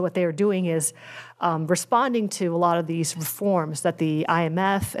doing. And so what they are doing is responding to a lot of these reforms that the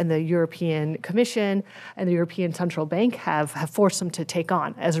IMF and the European Commission and the European Central Bank have forced them to take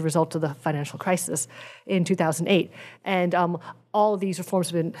on as a result of the financial crisis in 2008. And all of these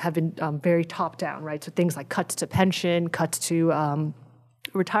reforms have been very top-down, right? So things like cuts to pension, cuts to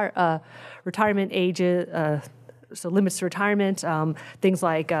retirement ages, so limits to retirement, things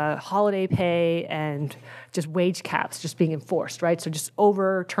like holiday pay and just wage caps just being enforced, right? So just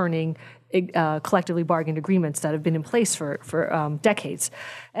overturning collectively bargained agreements that have been in place for decades.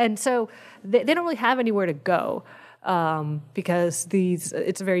 And so they don't really have anywhere to go because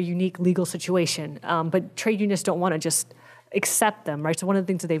it's a very unique legal situation. But trade unionists don't want to just accept them, right? So one of the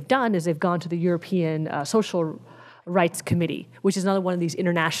things that they've done is they've gone to the European Social Rights Committee, which is another one of these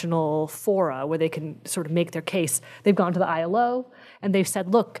international fora where they can sort of make their case. They've gone to the ILO and they've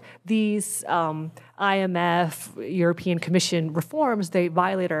said, look, these IMF, European Commission reforms, they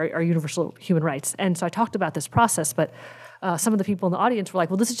violate our universal human rights. And so I talked about this process, but some of the people in the audience were like,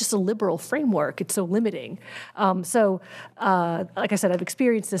 well, this is just a liberal framework. It's so limiting. Like I said, I've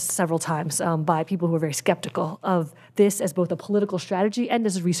experienced this several times by people who are very skeptical of this as both a political strategy and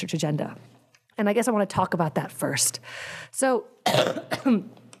as a research agenda. And I guess I want to talk about that first. So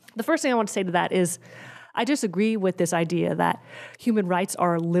the first thing I want to say to that is I disagree with this idea that human rights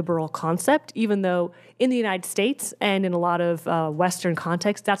are a liberal concept, even though in the United States and in a lot of Western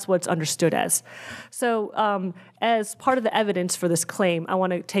contexts, that's what it's understood as. So as part of the evidence for this claim, I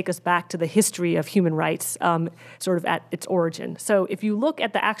want to take us back to the history of human rights, sort of at its origin. So if you look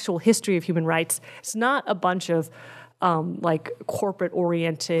at the actual history of human rights, it's not a bunch of like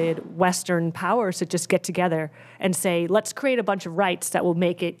corporate-oriented Western powers that just get together and say, let's create a bunch of rights that will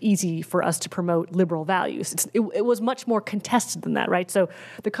make it easy for us to promote liberal values. It was much more contested than that, right? So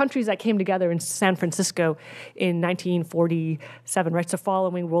the countries that came together in San Francisco in 1947, right, so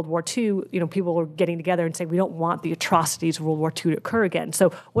following World War II, people were getting together and saying, we don't want the atrocities of World War II to occur again.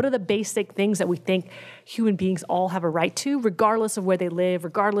 So what are the basic things that we think human beings all have a right to, regardless of where they live,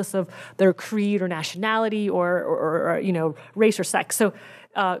 regardless of their creed or nationality or race or sex? So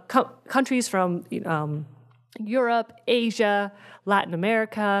countries from Europe, Asia, Latin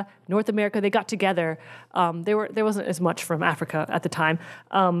America, North America, they got together. There wasn't as much from Africa at the time,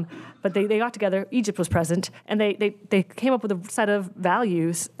 but they got together. Egypt was present, and they came up with a set of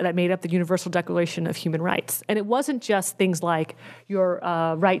values that made up the Universal Declaration of Human Rights. And it wasn't just things like your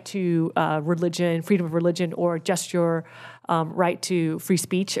right to religion, freedom of religion, or just your right to free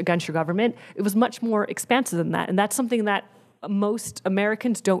speech against your government. It was much more expansive than that, and that's something that most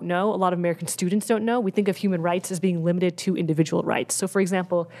Americans don't know, a lot of American students don't know. We think of human rights as being limited to individual rights. So for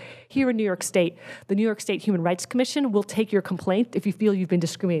example, here in New York State, the New York State Human Rights Commission will take your complaint if you feel you've been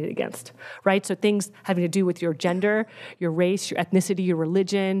discriminated against, right? So things having to do with your gender, your race, your ethnicity, your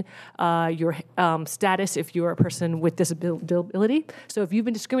religion, your status if you're a person with disability. So if you've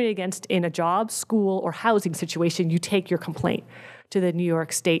been discriminated against in a job, school, or housing situation, you take your complaint to the New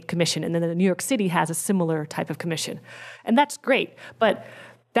York State Commission, and then the New York City has a similar type of commission. And that's great, but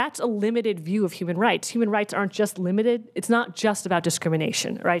that's a limited view of human rights. Human rights aren't just limited. It's not just about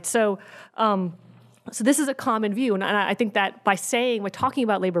discrimination, right? So this is a common view, and I think that by talking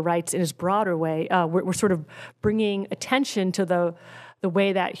about labor rights in its broader way, we're sort of bringing attention to the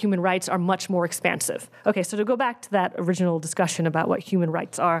way that human rights are much more expansive. Okay, so to go back to that original discussion about what human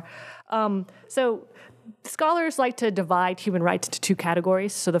rights are, so scholars like to divide human rights into two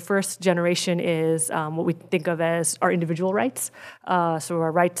categories. So the first generation is what we think of as our individual rights. So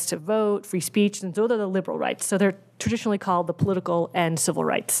our rights to vote, free speech, and those are the liberal rights. So they're traditionally called the political and civil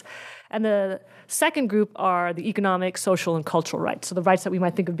rights. And the second group are the economic, social, and cultural rights. So the rights that we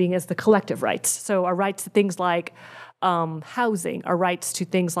might think of being as the collective rights. So our rights to things like housing, our rights to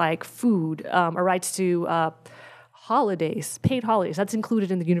things like food, our rights to holidays, paid holidays. That's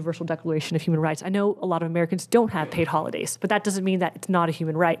included in the Universal Declaration of Human Rights. I know a lot of Americans don't have paid holidays, but that doesn't mean that it's not a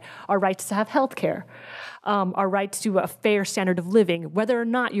human right. Our rights to have health care, our rights to a fair standard of living, whether or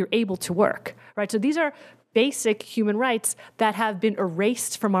not you're able to work, right? So these are basic human rights that have been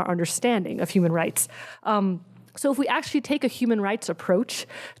erased from our understanding of human rights. So if we actually take a human rights approach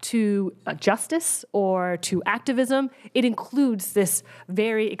to justice or to activism, it includes this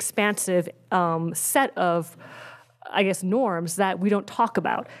very expansive set of norms that we don't talk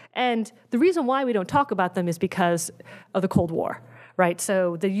about. And the reason why we don't talk about them is because of the Cold War, right?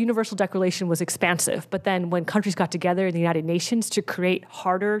 So the Universal Declaration was expansive, but then when countries got together in the United Nations to create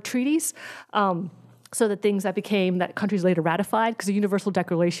harder treaties, So the things that countries later ratified, because the Universal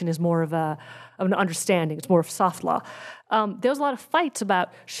Declaration is more of an understanding, it's more of soft law. There was a lot of fights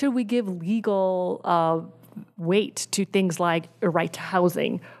about should we give legal weight to things like your right to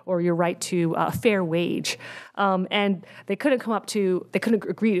housing or your right to a fair wage. And they couldn't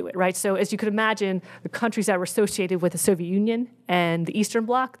agree to it, right? So as you could imagine, the countries that were associated with the Soviet Union and the Eastern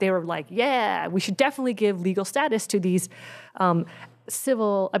Bloc, they were like, yeah, we should definitely give legal status to these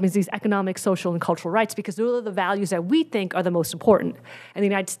these economic, social, and cultural rights, because those are the values that we think are the most important. And the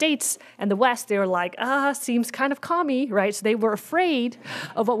United States and the West, they were like, seems kind of commie, right? So they were afraid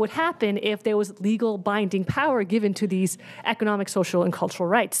of what would happen if there was legal binding power given to these economic, social, and cultural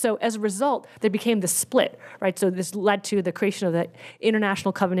rights. So as a result, there became this split, right? So this led to the creation of the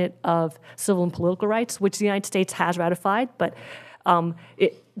International Covenant of Civil and Political Rights, which the United States has ratified, but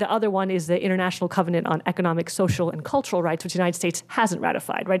the other one is the International Covenant on Economic, Social, and Cultural Rights, which the United States hasn't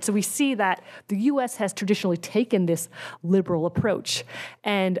ratified, right? So we see that the U.S. has traditionally taken this liberal approach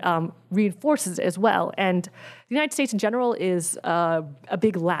and reinforces it as well. And the United States in general is a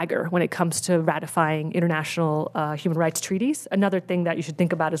big lagger when it comes to ratifying international human rights treaties. Another thing that you should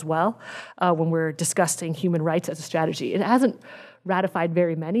think about as well when we're discussing human rights as a strategy. It hasn't ratified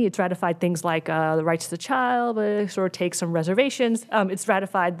very many. It's ratified things like the rights of the child, but it sort of takes some reservations. It's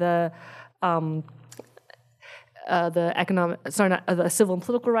ratified the civil and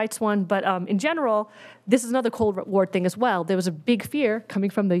political rights one. But in general, this is another Cold War thing as well. There was a big fear coming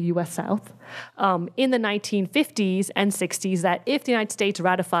from the U.S. South in the 1950s and 60s that if the United States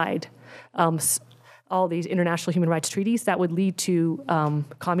ratified all these international human rights treaties, that would lead to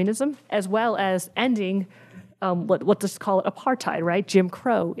communism, as well as ending let's call it apartheid, right? Jim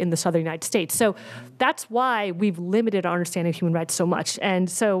Crow in the southern United States. So that's why we've limited our understanding of human rights so much. And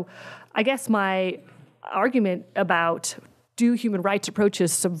so I guess my argument about do human rights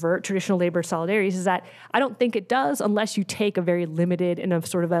approaches subvert traditional labor solidarities is that I don't think it does unless you take a very limited and a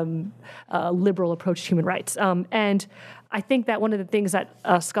sort of a liberal approach to human rights. And I think that one of the things that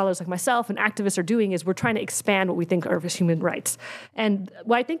scholars like myself and activists are doing is we're trying to expand what we think are human rights. And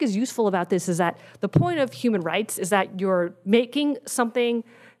what I think is useful about this is that the point of human rights is that you're making something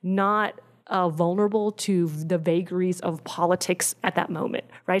not vulnerable to the vagaries of politics at that moment,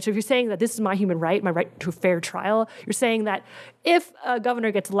 right? So if you're saying that this is my human right, my right to a fair trial, you're saying that if a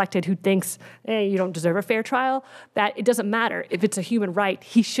governor gets elected who thinks, you don't deserve a fair trial, that it doesn't matter. If it's a human right,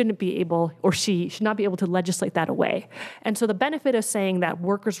 he shouldn't be able, or she should not be able to legislate that away. And so the benefit of saying that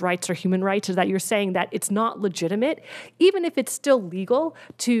workers' rights are human rights is that you're saying that it's not legitimate, even if it's still legal,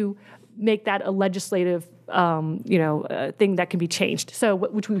 to make that a legislative thing that can be changed. So,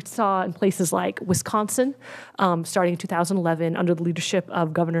 which we saw in places like Wisconsin, starting in 2011 under the leadership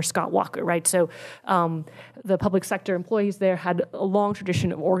of Governor Scott Walker, right? So, the public sector employees there had a long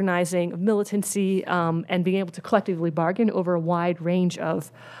tradition of organizing, of militancy, and being able to collectively bargain over a wide range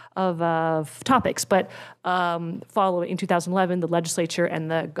of topics. But following in 2011, the legislature and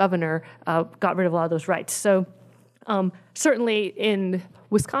the governor got rid of a lot of those rights. So, certainly in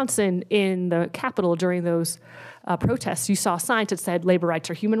Wisconsin, in the Capitol during those protests, you saw signs that said labor rights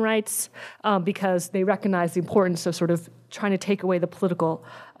are human rights because they recognized the importance of sort of trying to take away the political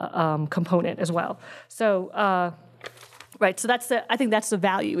component as well. So, right, so I think that's the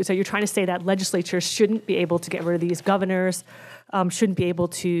value. So you're trying to say that legislatures shouldn't be able to get rid of these governors, shouldn't be able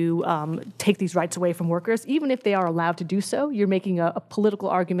to take these rights away from workers. Even if they are allowed to do so, you're making a political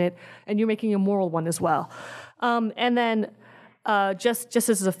argument and you're making a moral one as well. And then just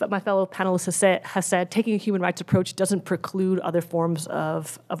as my fellow panelist has said, taking a human rights approach doesn't preclude other forms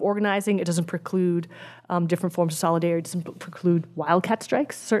of organizing. It doesn't preclude different forms of solidarity. It doesn't preclude wildcat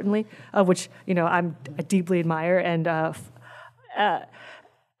strikes, certainly, which I deeply admire. And I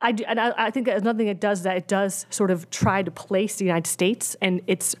think another thing it does that it does sort of try to place the United States and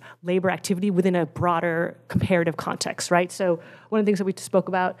its labor activity within a broader comparative context, right? So one of the things that we spoke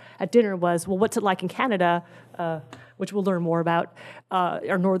about at dinner was, well, what's it like in Canada, which we'll learn more about,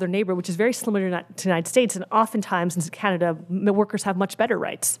 our northern neighbor, which is very similar to the United States. And oftentimes in Canada, workers have much better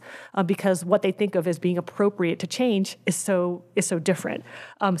rights because what they think of as being appropriate to change is so different.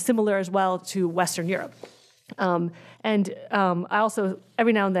 Similar as well to Western Europe. I also,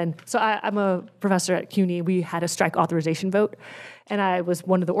 every now and then, so I'm a professor at CUNY. We had a strike authorization vote, and I was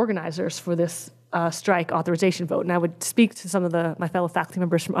one of the organizers for this strike authorization vote. And I would speak to some of my fellow faculty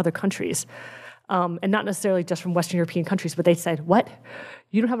members from other countries. and not necessarily just from Western European countries, but they said, what?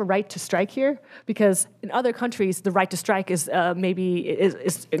 You don't have a right to strike here? Because in other countries, the right to strike is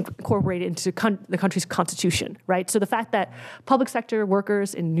is incorporated into the country's constitution, right? So the fact that public sector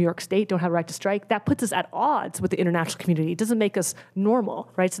workers in New York State don't have a right to strike, that puts us at odds with the international community. It doesn't make us normal,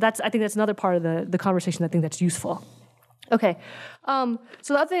 right? So I think that's another part of the conversation I think that's useful. Okay, so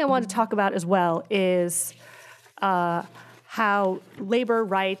the other thing I wanted to talk about as well is how labor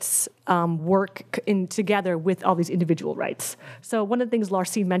rights work together with all these individual rights. So one of the things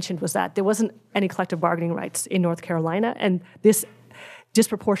Larsene mentioned was that there wasn't any collective bargaining rights in North Carolina, and this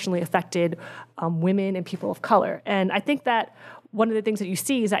disproportionately affected women and people of color. And I think that one of the things that you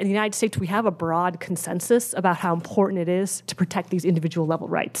see is that in the United States, we have a broad consensus about how important it is to protect these individual level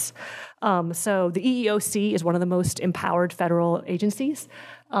rights. So the EEOC is one of the most empowered federal agencies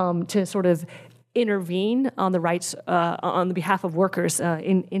to sort of intervene on the rights, on the behalf of workers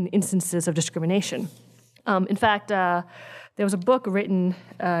in instances of discrimination. In fact, there was a book written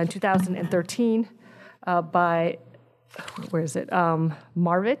in 2013 by,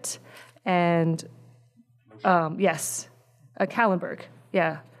 Marvitt and, Kallenberg,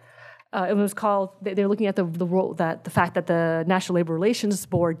 yeah. It was called, they're looking at the role that the fact that the National Labor Relations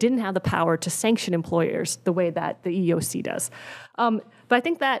Board didn't have the power to sanction employers the way that the EEOC does. But I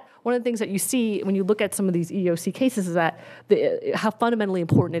think that one of the things that you see when you look at some of these EEOC cases is that how fundamentally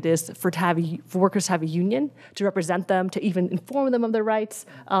important it is for workers to have a union, to represent them, to even inform them of their rights,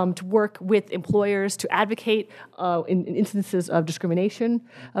 to work with employers, to advocate in instances of discrimination.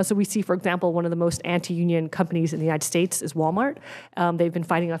 So we see, for example, one of the most anti-union companies in the United States is Walmart. They've been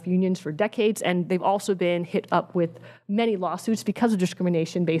fighting off unions for decades, and they've also been hit up with many lawsuits because of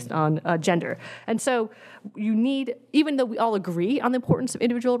discrimination based on gender. And so you need, even though we all agree on the importance of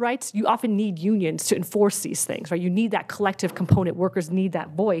individual rights, you often need unions to enforce these things, right? You need that collective component. Workers need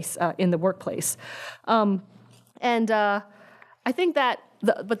that voice in the workplace. I think that,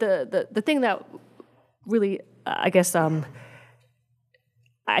 the thing that really, I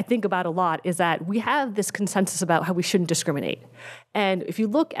think about a lot is that we have this consensus about how we shouldn't discriminate. And if you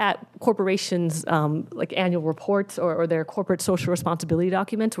look at corporations' like annual reports or their corporate social responsibility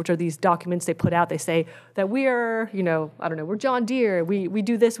documents, which are these documents they put out, they say that we're, we're John Deere, we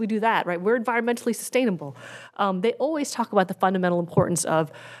do this, we do that, right? We're environmentally sustainable. They always talk about the fundamental importance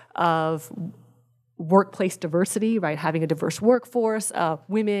of workplace diversity, right? Having a diverse workforce,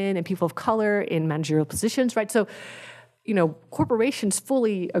 women and people of color in managerial positions, right? So, corporations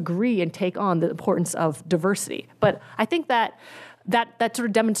fully agree and take on the importance of diversity. But I think that sort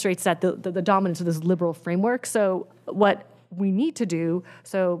of demonstrates that the dominance of this liberal framework. So what we need to do,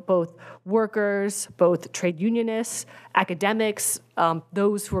 so both workers, both trade unionists, academics,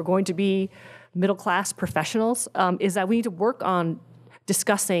 those who are going to be middle-class professionals, is that we need to work on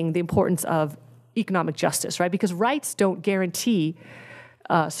discussing the importance of economic justice, right? Because rights don't guarantee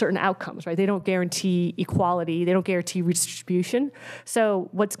certain outcomes, right? They don't guarantee equality. They don't guarantee redistribution. So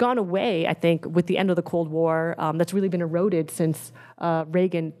what's gone away, I think, with the end of the Cold War, that's really been eroded since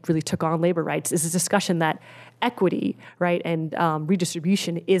Reagan really took on labor rights, is this discussion that equity, right, and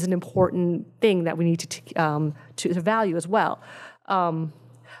redistribution is an important thing that we need to value as well. How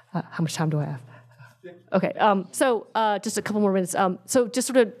much time do I have? Okay, so just a couple more minutes. So just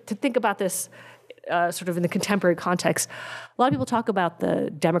sort of to think about this sort of in the contemporary context, a lot of people talk about the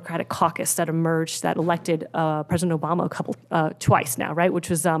Democratic caucus that emerged, that elected President Obama twice now, right? Which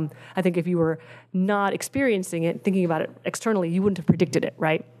was, I think if you were not experiencing it, thinking about it externally, you wouldn't have predicted it,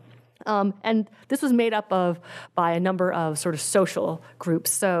 right? And this was made up by a number of sort of social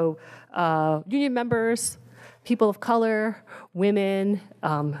groups. So union members, people of color, women,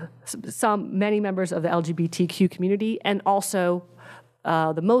 many members of the LGBTQ community, and also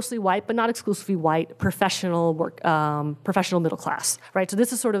the mostly white, but not exclusively white, professional middle class, right? So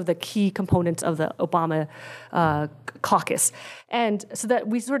this is sort of the key components of the Obama caucus. And so that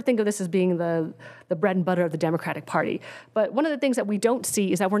we sort of think of this as being the bread and butter of the Democratic Party. But one of the things that we don't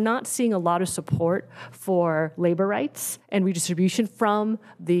see is that we're not seeing a lot of support for labor rights and redistribution from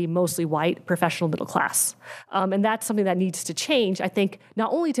the mostly white professional middle class. And that's something that needs to change, I think,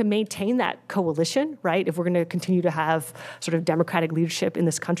 not only to maintain that coalition, right, if we're going to continue to have sort of democratic leadership in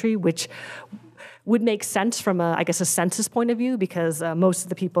this country, which would make sense from a census point of view, because most of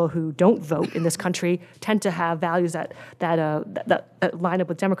the people who don't vote in this country tend to have values that line up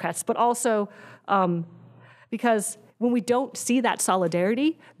with Democrats, but also because when we don't see that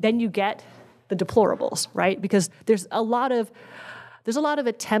solidarity, then you get the deplorables, right? Because there's a lot of there's a lot of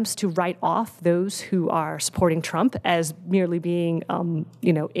attempts to write off those who are supporting Trump as merely being,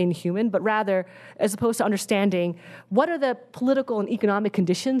 inhuman, but rather as opposed to understanding what are the political and economic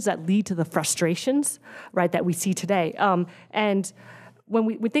conditions that lead to the frustrations, right, that we see today. And when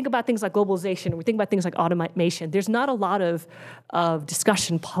we think about things like globalization, we think about things like automation, there's not a lot of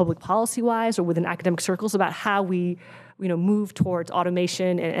discussion public policy-wise or within academic circles about how we move towards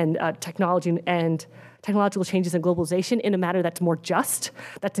automation and technology and technological changes and globalization in a manner that's more just,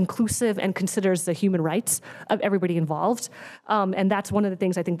 that's inclusive, and considers the human rights of everybody involved. And that's one of the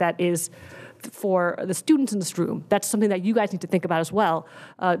things I think that is, for the students in this room, that's something that you guys need to think about as well.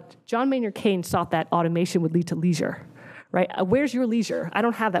 John Maynard Keynes thought that automation would lead to leisure. Right? Where's your leisure? I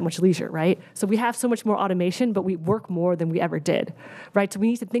don't have that much leisure, right? So we have so much more automation, but we work more than we ever did, right? So we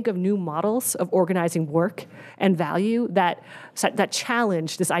need to think of new models of organizing work and value that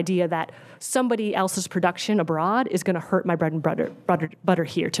challenge this idea that somebody else's production abroad is going to hurt my bread and butter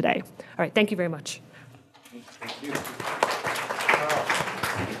here today. All right, thank you very much. Thank you.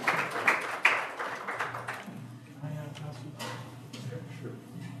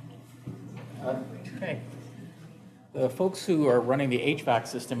 Okay. The folks who are running the HVAC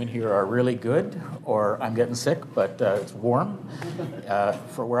system in here are really good, or I'm getting sick, but it's warm.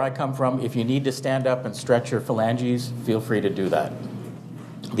 For where I come from, if you need to stand up and stretch your phalanges, feel free to do that.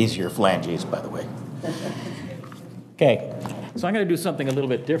 These are your phalanges, by the way. Okay, so I'm going to do something a little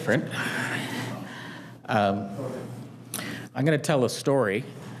bit different. I'm going to tell a story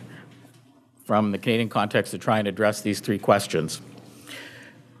from the Canadian context to try and address these three questions.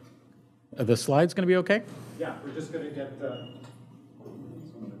 Are the slides going to be okay? Yeah, we're just going to get the...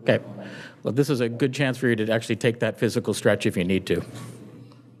 Okay. Well, this is a good chance for you to actually take that physical stretch if you need to.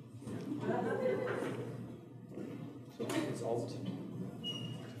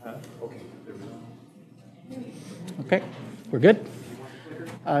 Okay, we're good?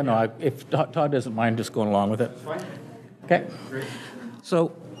 No, if Todd doesn't mind just going along with it. Okay.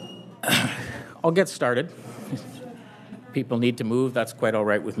 So I'll get started. People need to move, that's quite all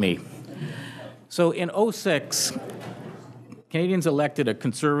right with me. So in 2006, Canadians elected a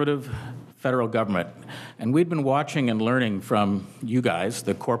conservative federal government, and we'd been watching and learning from you guys,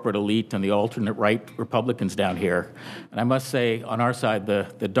 the corporate elite and the alternate right Republicans down here. And I must say, on our side,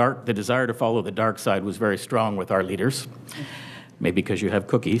 the desire to follow the dark side was very strong with our leaders, maybe because you have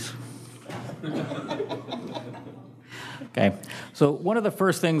cookies. Okay, so one of the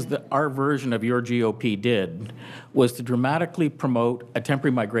first things that our version of your GOP did was to dramatically promote a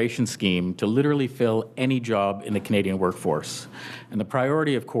temporary migration scheme to literally fill any job in the Canadian workforce. And the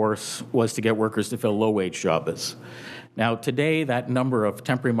priority, of course, was to get workers to fill low-wage jobs. Now, today, that number of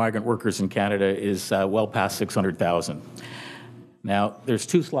temporary migrant workers in Canada is well past 600,000. Now, there's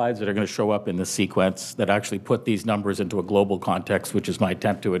two slides that are going to show up in this sequence that actually put these numbers into a global context, which is my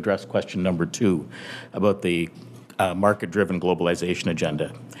attempt to address question number 2 about the market-driven globalization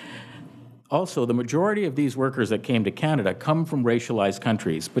agenda. Also, the majority of these workers that came to Canada come from racialized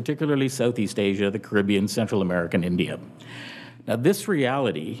countries, particularly Southeast Asia, the Caribbean, Central America, and India. Now, this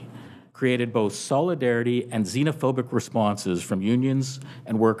reality created both solidarity and xenophobic responses from unions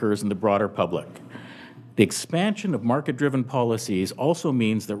and workers and the broader public. The expansion of market-driven policies also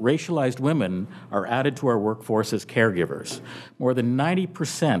means that racialized women are added to our workforce as caregivers. More than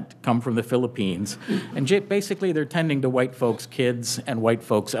 90% come from the Philippines, and basically they're tending to white folks' kids and white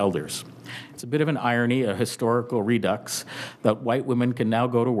folks' elders. It's a bit of an irony, a historical redux, that white women can now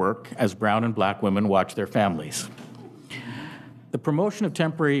go to work as brown and black women watch their families. The promotion of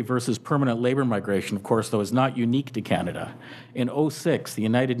temporary versus permanent labor migration, of course, though, is not unique to Canada. In 2006, the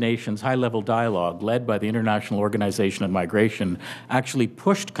United Nations high-level dialogue, led by the International Organization on Migration, actually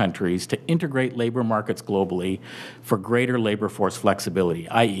pushed countries to integrate labor markets globally for greater labor force flexibility,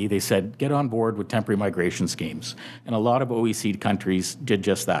 i.e., they said, get on board with temporary migration schemes. And a lot of OECD countries did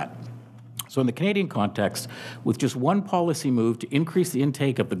just that. So in the Canadian context, with just one policy move to increase the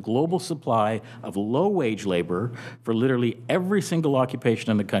intake of the global supply of low-wage labor for literally every single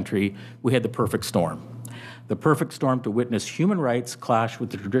occupation in the country, we had the perfect storm. The perfect storm to witness human rights clash with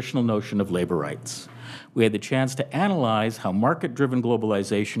the traditional notion of labor rights. We had the chance to analyze how market-driven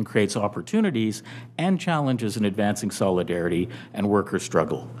globalization creates opportunities and challenges in advancing solidarity and worker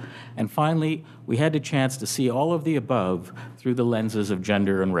struggle. And finally, we had the chance to see all of the above through the lenses of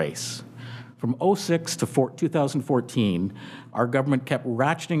gender and race. From 2006 to 2014, our government kept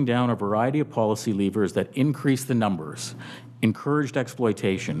ratcheting down a variety of policy levers that increased the numbers, encouraged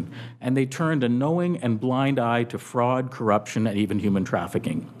exploitation, and they turned a knowing and blind eye to fraud, corruption, and even human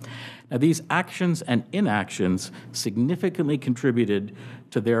trafficking. Now, these actions and inactions significantly contributed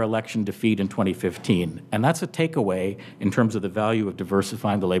to their election defeat in 2015, and that's a takeaway in terms of the value of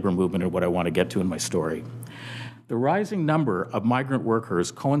diversifying the labor movement and what I want to get to in my story. The rising number of migrant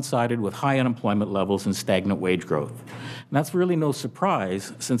workers coincided with high unemployment levels and stagnant wage growth. And that's really no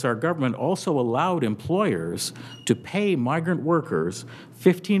surprise, since our government also allowed employers to pay migrant workers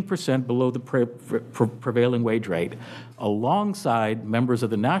 15% below the prevailing wage rate, alongside members of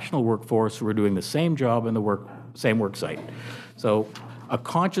the national workforce who were doing the same job in the same work site. So a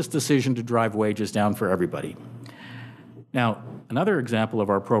conscious decision to drive wages down for everybody. Now, another example of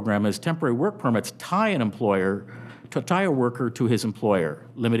our program is temporary work permits tie a worker to his employer,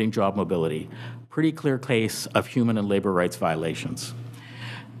 limiting job mobility. Pretty clear case of human and labor rights violations.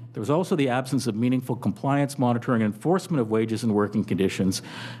 There was also the absence of meaningful compliance, monitoring, and enforcement of wages and working conditions,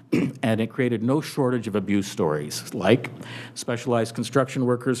 and it created no shortage of abuse stories, like specialized construction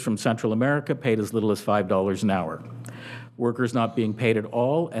workers from Central America paid as little as $5 an hour, workers not being paid at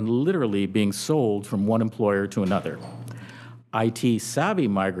all and literally being sold from one employer to another, IT-savvy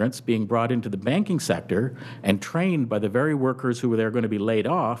migrants being brought into the banking sector and trained by the very workers who were there going to be laid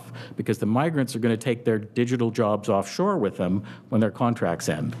off because the migrants are going to take their digital jobs offshore with them when their contracts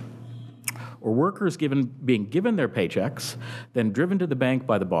end. Or workers being given their paychecks, then driven to the bank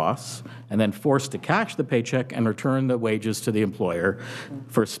by the boss, and then forced to cash the paycheck and return the wages to the employer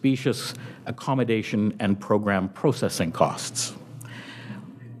for specious accommodation and program processing costs.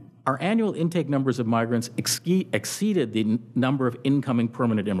 Our annual intake numbers of migrants exceeded the number of incoming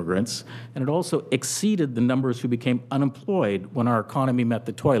permanent immigrants, and it also exceeded the numbers who became unemployed when our economy met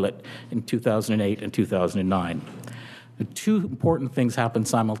the toilet in 2008 and 2009. The two important things happened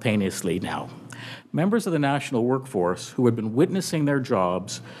simultaneously now. Members of the national workforce who had been witnessing their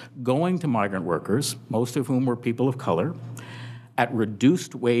jobs going to migrant workers, most of whom were people of color, at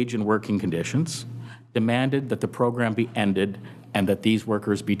reduced wage and working conditions, demanded that the program be ended and that these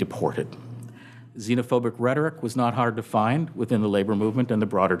workers be deported. Xenophobic rhetoric was not hard to find within the labor movement and the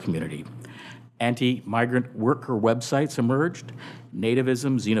broader community. Anti-migrant worker websites emerged.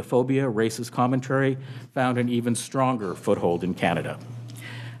 Nativism, xenophobia, racist commentary found an even stronger foothold in Canada.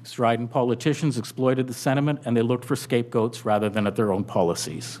 Strident politicians exploited the sentiment, and they looked for scapegoats rather than at their own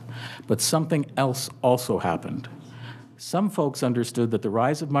policies. But something else also happened. Some folks understood that the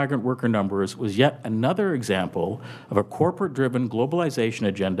rise of migrant worker numbers was yet another example of a corporate-driven globalization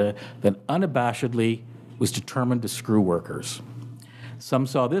agenda that unabashedly was determined to screw workers. Some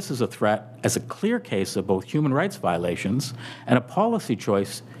saw this as a threat, as a clear case of both human rights violations and a policy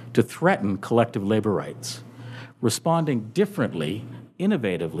choice to threaten collective labor rights. Responding differently,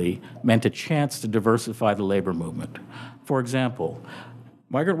 innovatively, meant a chance to diversify the labor movement. For example,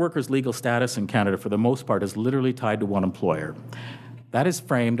 migrant workers' legal status in Canada, for the most part, is literally tied to one employer. That is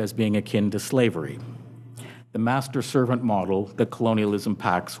framed as being akin to slavery, the master-servant model that colonialism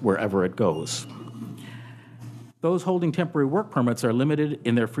packs wherever it goes. Those holding temporary work permits are limited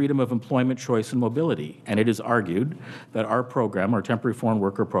in their freedom of employment, choice, and mobility, and it is argued that our program, our temporary foreign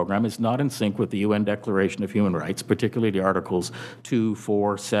worker program, is not in sync with the UN Declaration of Human Rights, particularly the Articles 2,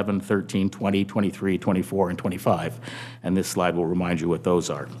 4, 7, 13, 20, 23, 24, and 25, and this slide will remind you what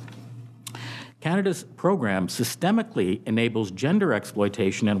those are. Canada's program systemically enables gender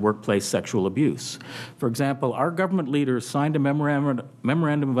exploitation and workplace sexual abuse. For example, our government leaders signed a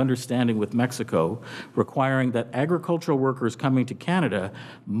memorandum of understanding with Mexico requiring that agricultural workers coming to Canada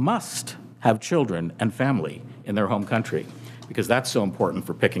must have children and family in their home country, because that's so important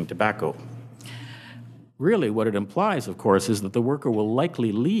for picking tobacco. Really, what it implies, of course, is that the worker will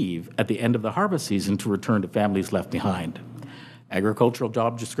likely leave at the end of the harvest season to return to families left behind. Agricultural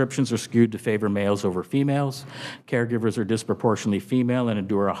job descriptions are skewed to favor males over females. Caregivers are disproportionately female and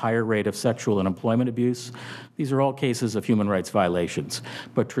endure a higher rate of sexual and employment abuse. These are all cases of human rights violations,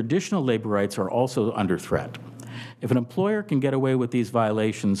 but traditional labor rights are also under threat. If an employer can get away with these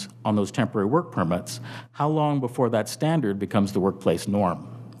violations on those temporary work permits, how long before that standard becomes the workplace norm?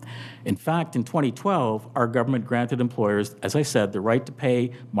 In fact, in 2012, our government granted employers, as I said, the right to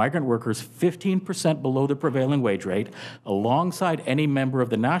pay migrant workers 15% below the prevailing wage rate, alongside any member of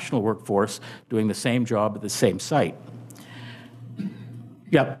the national workforce doing the same job at the same site.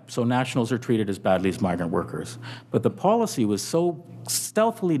 Yep, so nationals are treated as badly as migrant workers. But the policy was so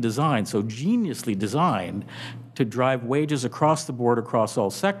stealthily designed, so geniusly designed, to drive wages across the board, across all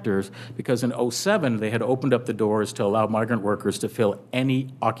sectors, because in 2007 they had opened up the doors to allow migrant workers to fill any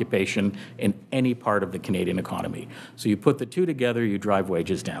occupation in any part of the Canadian economy. So you put the two together, you drive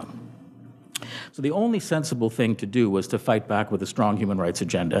wages down. So the only sensible thing to do was to fight back with a strong human rights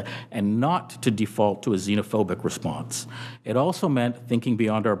agenda and not to default to a xenophobic response. It also meant thinking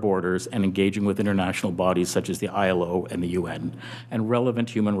beyond our borders and engaging with international bodies such as the ILO and the UN and relevant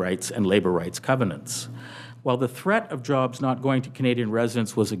human rights and labor rights covenants. While the threat of jobs not going to Canadian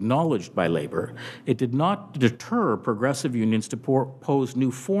residents was acknowledged by Labour, it did not deter progressive unions to propose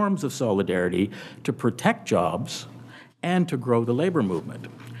new forms of solidarity to protect jobs and to grow the labour movement.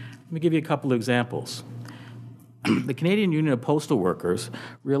 Let me give you a couple of examples. The Canadian Union of Postal Workers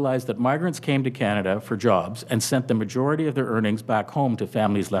realized that migrants came to Canada for jobs and sent the majority of their earnings back home to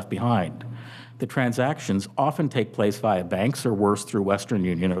families left behind. The transactions often take place via banks or worse through Western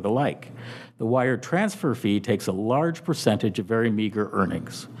Union or the like. The wire transfer fee takes a large percentage of very meager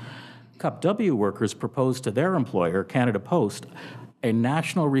earnings. CUP-W workers proposed to their employer, Canada Post, a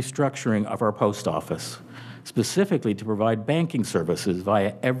national restructuring of our post office, specifically to provide banking services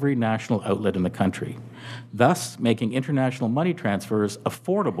via every national outlet in the country, thus making international money transfers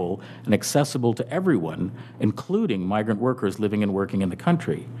affordable and accessible to everyone, including migrant workers living and working in the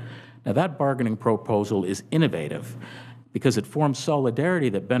country. Now, that bargaining proposal is innovative because it forms solidarity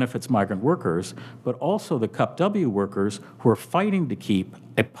that benefits migrant workers, but also the CUP-W workers who are fighting to keep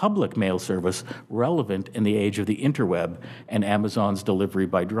a public mail service relevant in the age of the interweb and Amazon's delivery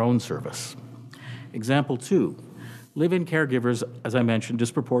by drone service. Example 2, live-in caregivers, as I mentioned,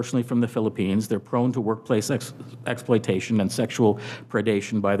 disproportionately from the Philippines. They're prone to workplace exploitation and sexual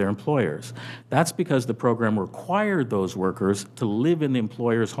predation by their employers. That's because the program required those workers to live in the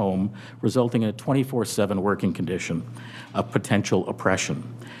employer's home, resulting in a 24/7 working condition of potential oppression.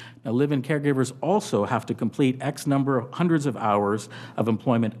 Now, live-in caregivers also have to complete X number of hundreds of hours of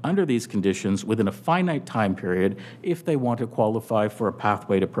employment under these conditions within a finite time period if they want to qualify for a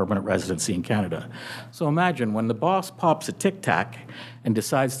pathway to permanent residency in Canada. So imagine when the boss pops a tic-tac and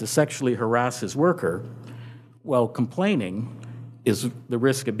decides to sexually harass his worker, well, complaining is the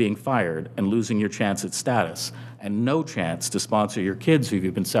risk of being fired and losing your chance at status and no chance to sponsor your kids who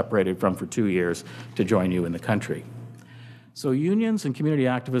you've been separated from for 2 years to join you in the country. So unions and community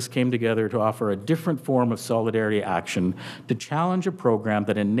activists came together to offer a different form of solidarity action to challenge a program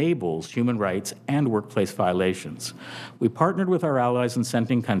that enables human rights and workplace violations. We partnered with our allies in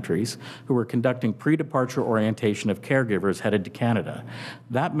sending countries who were conducting pre-departure orientation of caregivers headed to Canada.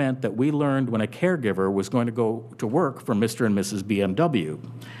 That meant that we learned when a caregiver was going to go to work for Mr. and Mrs. BMW.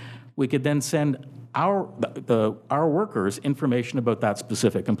 We could then send our workers information about that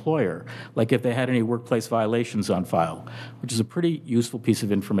specific employer, like if they had any workplace violations on file, which is a pretty useful piece of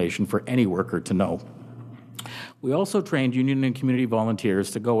information for any worker to know. We also trained union and community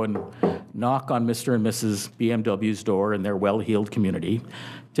volunteers to go and knock on Mr. and Mrs. BMW's door in their well-heeled community,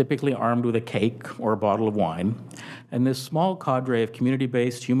 typically armed with a cake or a bottle of wine. And this small cadre of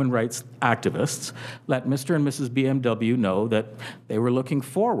community-based human rights activists let Mr. and Mrs. BMW know that they were looking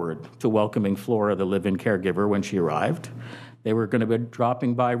forward to welcoming Flora, the live-in caregiver, when she arrived. They were going to be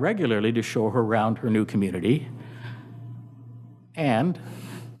dropping by regularly to show her around her new community. And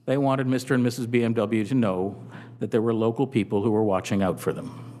they wanted Mr. and Mrs. BMW to know that there were local people who were watching out for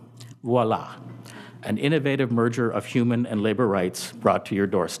them. Voila, an innovative merger of human and labor rights brought to your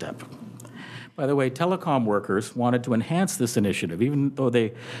doorstep. By the way, telecom workers wanted to enhance this initiative, even though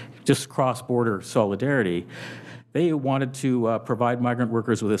they just cross-border solidarity. They wanted to provide migrant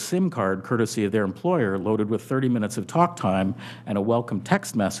workers with a SIM card courtesy of their employer loaded with 30 minutes of talk time and a welcome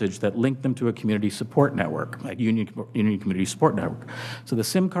text message that linked them to a community support network, like union community support network. So the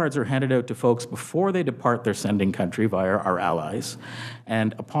SIM cards are handed out to folks before they depart their sending country via our allies.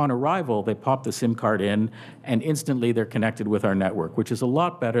 And upon arrival, they pop the SIM card in and instantly they're connected with our network, which is a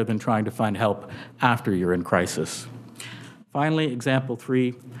lot better than trying to find help after you're in crisis. Finally, example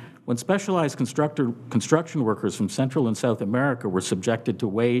 3. When specialized construction workers from Central and South America were subjected to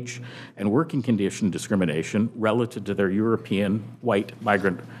wage and working condition discrimination relative to their European white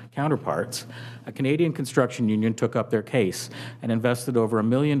migrant counterparts, a Canadian construction union took up their case and invested over $1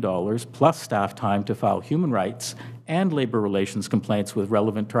 million plus staff time to file human rights and labor relations complaints with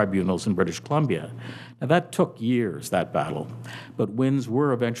relevant tribunals in British Columbia. Now that took years, that battle, but wins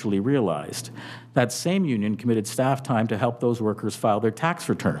were eventually realized. That same union committed staff time to help those workers file their tax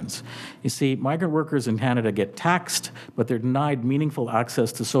returns. You see, migrant workers in Canada get taxed, but they're denied meaningful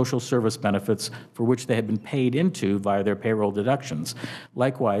access to social service benefits for which they had been paid into via their payroll deductions.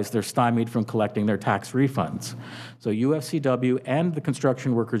 Likewise, they're stymied from collecting their tax refunds. So UFCW and the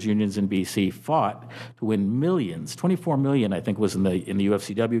construction workers unions in BC fought to win millions 24 million, I think, was in the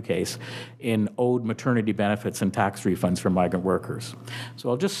UFCW case, in owed maternity benefits and tax refunds for migrant workers. So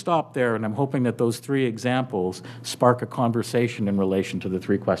I'll just stop there, and I'm hoping that those three examples spark a conversation in relation to the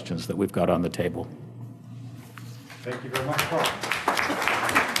three questions that we've got on the table. Thank you very much, Carl.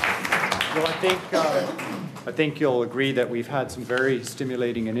 Well, I think you'll agree that we've had some very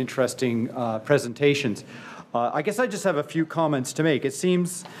stimulating and interesting presentations. I guess I just have a few comments to make. It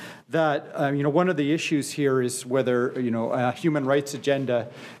seems that one of the issues here is whether a human rights agenda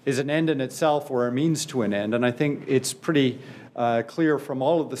is an end in itself or a means to an end, and I think it's pretty clear from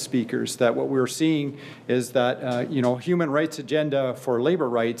all of the speakers that what we're seeing is that human rights agenda for labor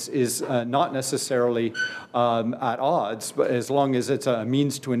rights is not necessarily at odds, but as long as it's a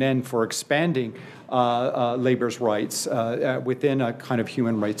means to an end for expanding labor's rights within a kind of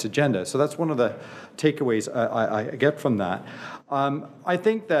human rights agenda. So that's one of the takeaways I get from that. I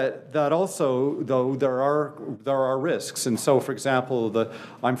think that also, though, there are risks. And so, for example,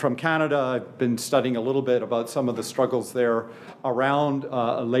 I'm from Canada. I've been studying a little bit about some of the struggles there around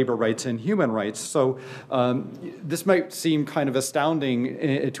labor rights and human rights. So this might seem kind of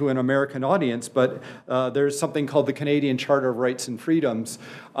astounding to an American audience, but there's something called the Canadian Charter of Rights and Freedoms,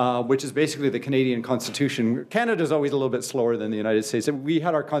 which is basically the Canadian Constitution. Canada's always a little bit slower than the United States. We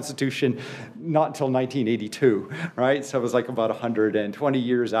had our Constitution not until 1982, right? So it was like about 120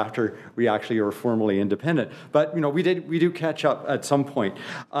 years after we actually were formally independent. But we do catch up at some point.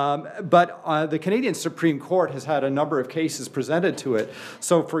 But the Canadian Supreme Court has had a number of cases presented to it.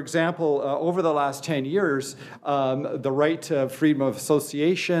 So, for example, over the last 10 years, the right to freedom of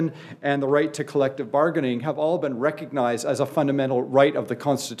association and the right to collective bargaining have all been recognized as a fundamental right of the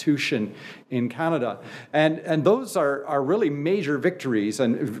Constitution in Canada. And those are really major victories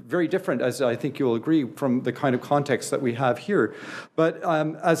and very different, as I think you'll agree, from the kind of context that we have here. But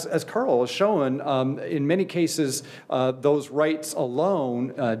as Karl has shown, in many cases, those rights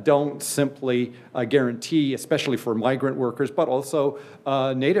alone don't simply guarantee, especially for migrant workers, but also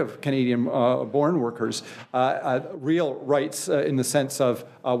Native Canadian-born workers, real rights in the sense of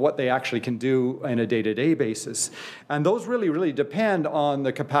what they actually can do on a day-to-day basis. And those really depend on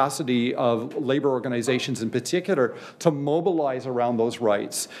the capacity of labor organizations in particular to mobilize around those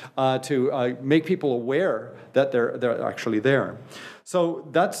rights, to make people aware that they're actually there. So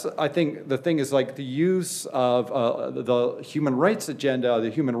that's, I think, the thing is like the use of the human rights agenda, the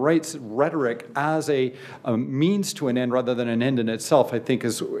human rights rhetoric as a means to an end rather than an end in itself, I think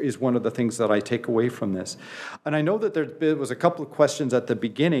is one of the things that I take away from this. And I know that there was a couple of questions at the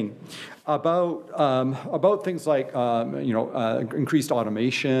beginning about things like increased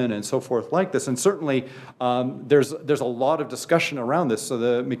automation and so forth like this. And certainly there's a lot of discussion around this. So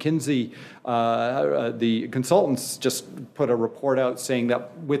the McKinsey, the consultants just put a report out saying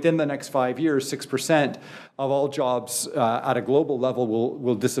that within the next 5 years, 6% of all jobs at a global level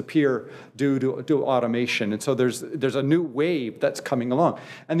will disappear due to automation. And so there's a new wave that's coming along.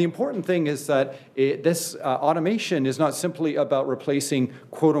 And the important thing is that this automation is not simply about replacing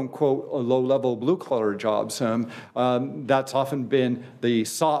quote-unquote low-level blue-collar jobs. That's often been the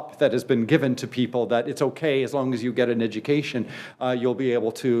sop that has been given to people, that it's okay as long as you get an education, you'll be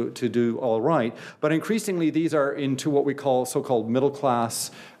able to do all right. But increasingly, these are into what we call so-called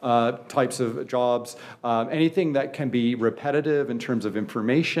middle-class types of jobs. Anything that can be repetitive in terms of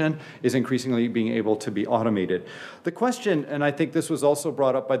information is increasingly being able to be automated. The question, and I think this was also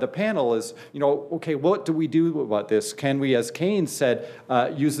brought up by the panel, is, okay, what do we do about this? Can we, as Kang said,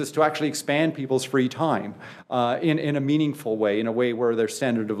 use this to actually expand people's free time in a meaningful way, in a way where their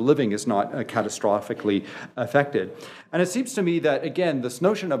standard of living is not catastrophically affected? And it seems to me that, again, this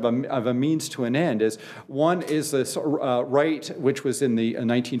notion of a means to an end is, one is this right, which was in the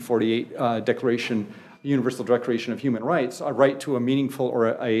 1948 Universal Declaration of Human Rights, a right to a meaningful or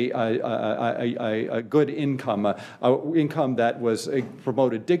a good income, income that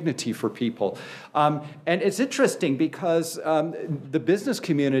promoted dignity for people. And it's interesting because the business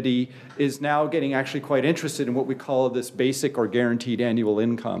community is now getting actually quite interested in what we call this basic or guaranteed annual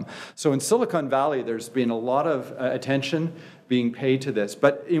income. So in Silicon Valley, there's been a lot of attention being paid to this.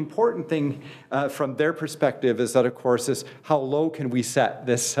 But the important thing from their perspective is that, of course, is how low can we set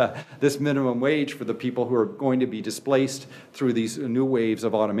this minimum wage for the people who are going to be displaced through these new waves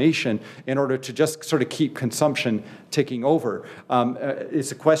of automation in order to just sort of keep consumption ticking over.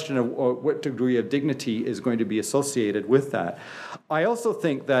 It's a question of what degree of dignity is going to be associated with that. I also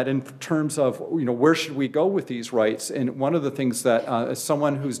think that in terms of where should we go with these rights, and one of the things that as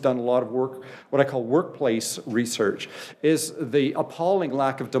someone who's done a lot of work, what I call workplace research, is the appalling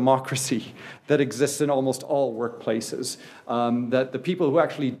lack of democracy that exists in almost all workplaces. That the people who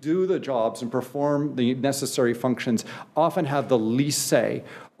actually do the jobs and perform the necessary functions often have the least say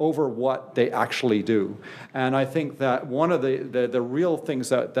over what they actually do. And I think that one of the real things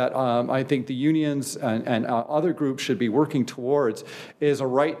that I think the unions and other groups should be working towards is a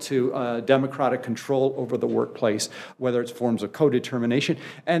right to democratic control over the workplace, whether it's forms of co-determination.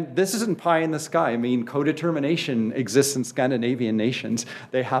 And this isn't pie in the sky. I mean, co-determination exists in Scandinavian nations.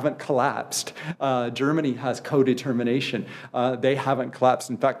 They haven't collapsed. Germany has co-determination. They haven't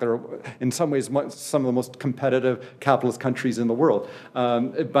collapsed. In fact, they're in some ways some of the most competitive capitalist countries in the world.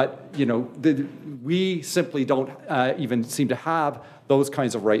 But you know, we simply don't even seem to have those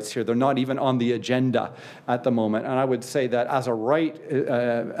kinds of rights here. They're not even on the agenda at the moment. And I would say that as a right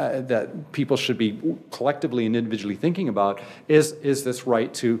that people should be collectively and individually thinking about is this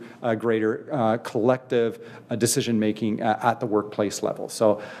right to greater collective decision-making at the workplace level.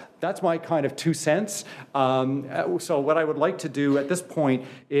 So that's my kind of 2 cents. So what I would like to do at this point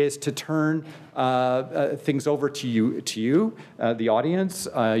is to turn things over to you, the audience.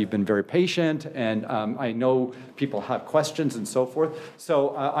 You've been very patient, and I know people have questions and so forth.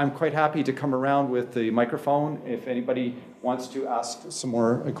 So I'm quite happy to come around with the microphone if anybody wants to ask some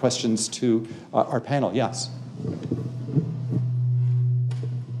more questions to our panel. Yes.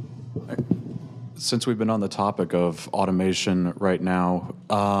 Since we've been on the topic of automation right now,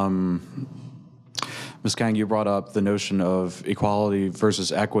 Ms. Kang, you brought up the notion of equality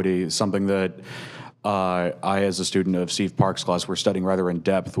versus equity, something that I, as a student of Steve Park's class, we're studying rather in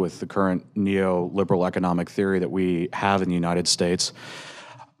depth with the current neoliberal economic theory that we have in the United States.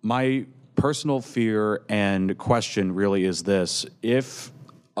 My personal fear and question really is this: if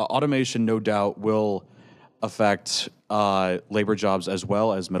automation, no doubt, will affect labor jobs as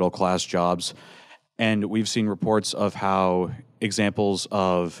well as middle-class jobs, and we've seen reports of how examples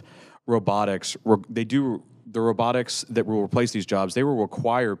of robotics, the robotics that will replace these jobs, they will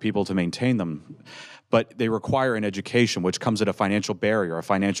require people to maintain them, but they require an education, which comes at a financial barrier, a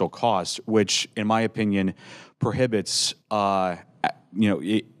financial cost, which, in my opinion, prohibits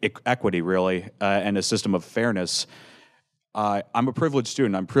equity, really, and a system of fairness. I'm a privileged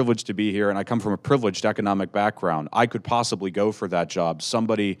student. I'm privileged to be here, and I come from a privileged economic background. I could possibly go for that job.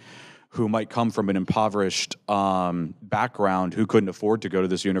 Somebody who might come from an impoverished background, who couldn't afford to go to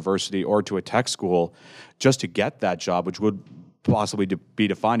this university or to a tech school, just to get that job, which would possibly be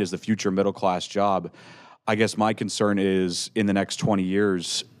defined as the future middle-class job. I guess my concern is, in the next 20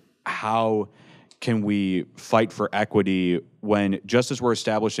 years, how can we fight for equity when, just as we're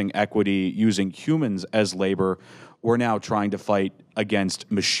establishing equity using humans as labor, we're now trying to fight against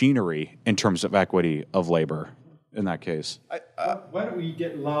machinery in terms of equity of labor in that case? Why don't we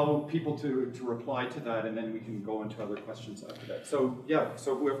allow people to reply to that, and then we can go into other questions after that. So, yeah,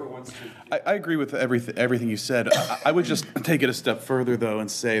 so whoever wants to. I agree with everything you said. I would just take it a step further, though,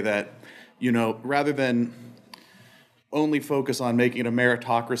 and say that, you know, rather than only focus on making it a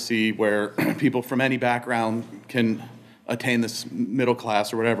meritocracy where people from any background can attain this middle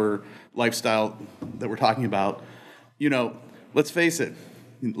class or whatever lifestyle that we're talking about, you know, let's face it,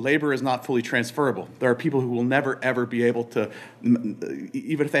 labor is not fully transferable. There are people who will never, ever be able to,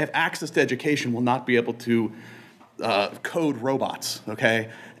 even if they have access to education, will not be able to code robots,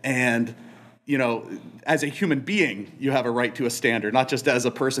 okay? And, you know, as a human being, you have a right to a standard, not just as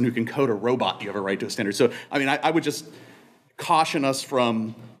a person who can code a robot, you have a right to a standard. So, I mean, I would just caution us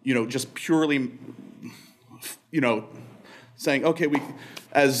from, you know, just purely, you know, saying, okay,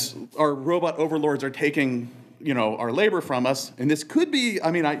 as our robot overlords are taking, you know, our labor from us, and this could be,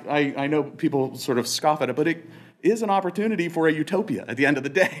 I mean, I know people sort of scoff at it, but it is an opportunity for a utopia at the end of the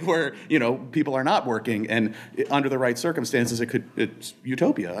day where, you know, people are not working, and under the right circumstances, it's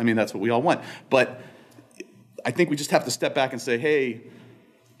utopia. I mean, that's what we all want. But I think we just have to step back and say, hey,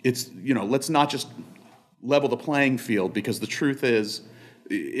 it's, you know, let's not just level the playing field, because the truth is,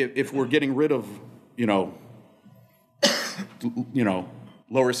 if we're getting rid of, you know,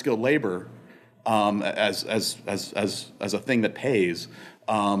 lower skilled labor, as a thing that pays,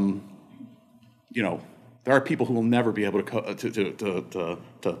 you know, there are people who will never be able to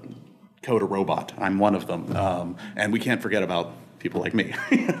code a robot. I'm one of them, and we can't forget about people like me.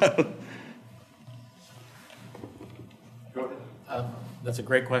 That's a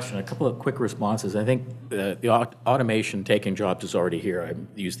great question. A couple of quick responses. I think the automation taking jobs is already here. I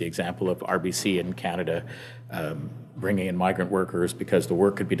used the example of RBC in Canada bringing in migrant workers because the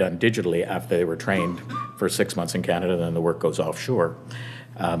work could be done digitally after they were trained for 6 months in Canada, then the work goes offshore.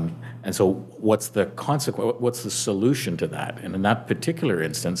 And so what's the consequence, what's the solution to that? And in that particular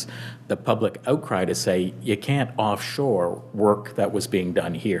instance, the public outcry to say you can't offshore work that was being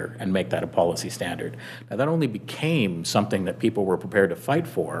done here and make that a policy standard. Now that only became something that people were prepared to fight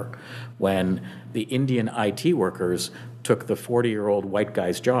for when the Indian IT workers took the 40-year-old white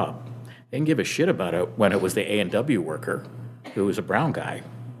guy's job. They didn't give a shit about it when it was the A&W worker who was a brown guy.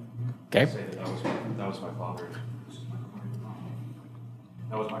 Okay? That was my father.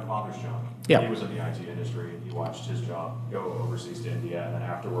 That was my father's job. Yeah. He was in the IT industry, and he watched his job go overseas to India, and then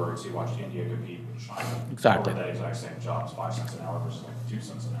afterwards he watched India compete with China. Exactly. Over that exact same job, it's 5 cents an hour versus like 2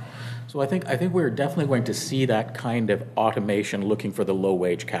 cents an hour. So I think we're definitely going to see that kind of automation looking for the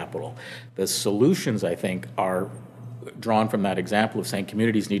low-wage capital. The solutions, I think, are drawn from that example of saying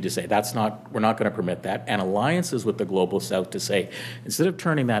communities need to say, we're not going to permit that, and alliances with the global south to say, instead of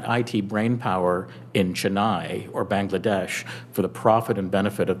turning that IT brain power in Chennai or Bangladesh for the profit and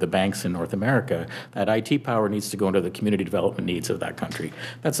benefit of the banks in North America, that IT power needs to go into the community development needs of that country.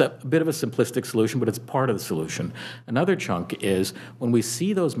 That's a bit of a simplistic solution, but it's part of the solution. Another chunk is when we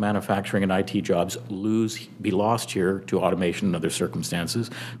see those manufacturing and IT jobs be lost here to automation and other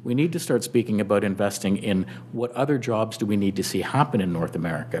circumstances, we need to start speaking about investing in what other jobs do we need to see happen in North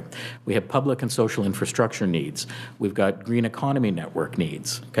America. We have public and social infrastructure needs. We've got green economy network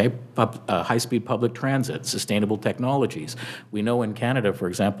needs, okay? High-speed public transit, sustainable technologies. We know in Canada, for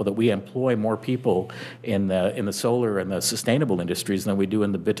example, that we employ more people in the solar and the sustainable industries than we do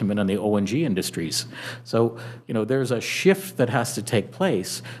in the bitumen and the ONG industries. So, there's a shift that has to take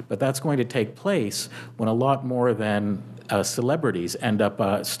place, but that's going to take place when a lot more than celebrities end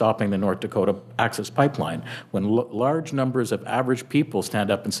up stopping the North Dakota Access Pipeline. When large numbers of average people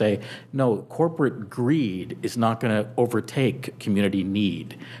stand up and say, no, corporate greed is not going to overtake community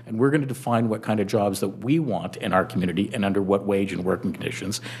need. And we're going to define what kind of jobs that we want in our community and under what wage and working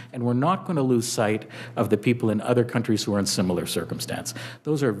conditions. And we're not going to lose sight of the people in other countries who are in similar circumstance.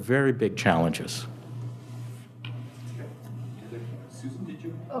 Those are very big challenges. Susan, did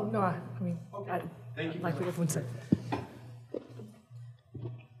you? Oh, no, thank you. Like what everyone said.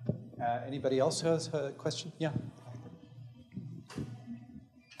 Anybody else has a question? Yeah.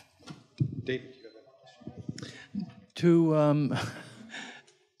 David, you have a question. To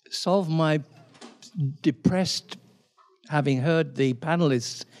solve my depressed, having heard the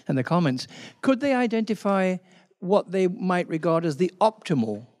panelists and the comments, could they identify what they might regard as the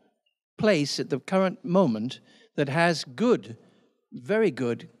optimal place at the current moment that has good, very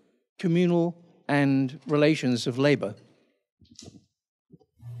good communal and relations of labor?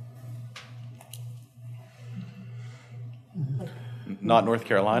 Not North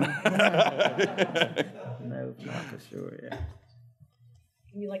Carolina. No, not for sure, yeah.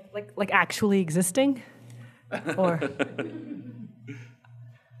 You mean like actually existing? Or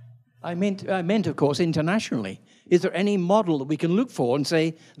I meant, of course, internationally. Is there any model that we can look for and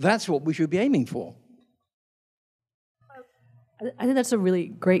say, that's what we should be aiming for? I think that's a really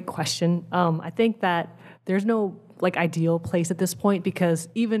great question. I think that there's no ideal place at this point, because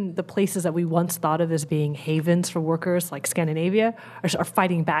even the places that we once thought of as being havens for workers, like Scandinavia, are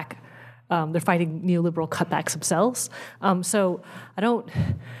fighting back. They're fighting neoliberal cutbacks themselves. So I don't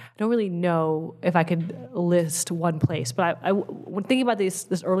really know if I could list one place. But when thinking about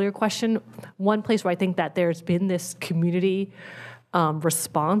this earlier question, one place where I think that there's been this community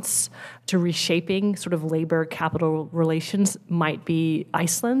response to reshaping sort of labor-capital relations might be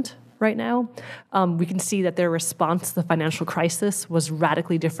Iceland right now. We can see that their response to the financial crisis was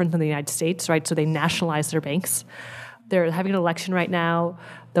radically different than the United States, right? So they nationalized their banks. They're having an election right now.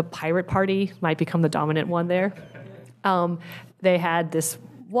 The Pirate Party might become the dominant one there. They had this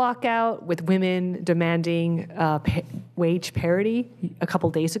walkout with women demanding wage parity a couple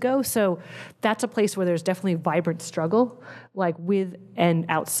days ago. So that's a place where there's definitely vibrant struggle, with and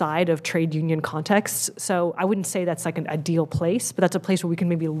outside of trade union contexts. So I wouldn't say that's an ideal place, but that's a place where we can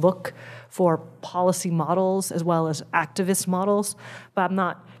maybe look for policy models as well as activist models. But I'm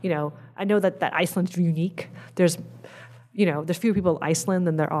not, I know that Iceland's unique. There's fewer people in Iceland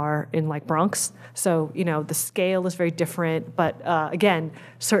than there are in Bronx. So, the scale is very different. But again,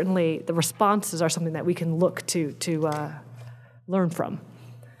 certainly the responses are something that we can look to learn from.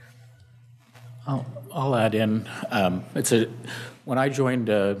 I'll add in. When I joined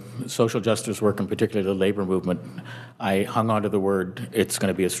social justice work, and particularly the labor movement, I hung on to the word, it's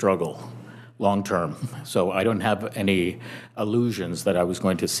going to be a struggle. Long term. So I don't have any illusions that I was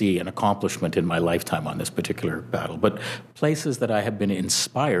going to see an accomplishment in my lifetime on this particular battle. But places that I have been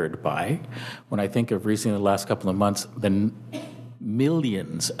inspired by, when I think of recently the last couple of months, the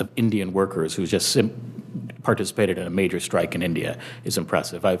millions of Indian workers who just participated in a major strike in India is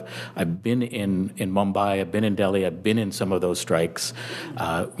impressive. I've been in Mumbai, I've been in Delhi, I've been in some of those strikes.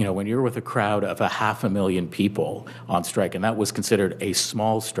 When you're with a crowd of 500,000 people on strike, and that was considered a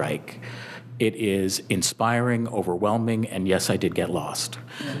small strike, it is inspiring, overwhelming, and yes, I did get lost.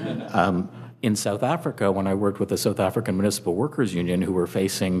 In South Africa, when I worked with the South African Municipal Workers Union, who were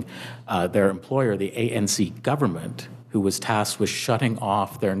facing their employer, the ANC government, who was tasked with shutting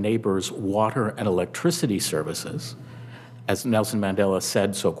off their neighbors' water and electricity services, as Nelson Mandela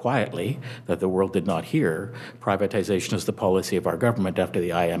said so quietly that the world did not hear, privatization is the policy of our government after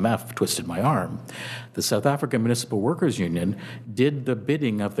the IMF twisted my arm. The South African Municipal Workers Union did the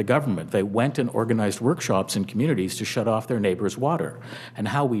bidding of the government. They went and organized workshops in communities to shut off their neighbors' water. And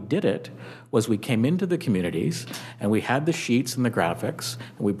how we did it was we came into the communities and we had the sheets and the graphics,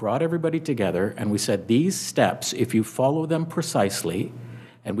 and we brought everybody together and we said, these steps, if you follow them precisely,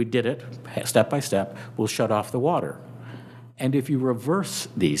 and we did it step by step, will shut off the water. And if you reverse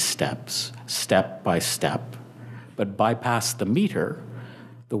these steps, step by step, but bypass the meter,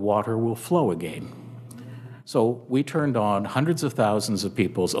 the water will flow again. So we turned on hundreds of thousands of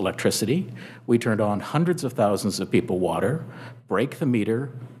people's electricity. We turned on hundreds of thousands of people water. Break the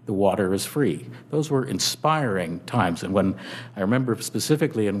meter, the water is free. Those were inspiring times. And when I remember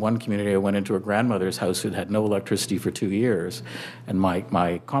specifically in one community, I went into a grandmother's house who had no electricity for 2 years, and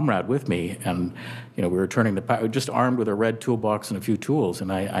my comrade with me, and we were turning the power, just armed with a red toolbox and a few tools.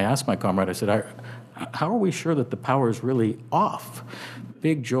 And I asked my comrade, I said, how are we sure that the power is really off?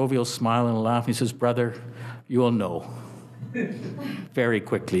 Big jovial smile and laugh. He says, brother, you'll know. Very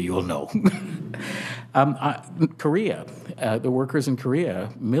quickly, you'll know. Korea, the workers in Korea,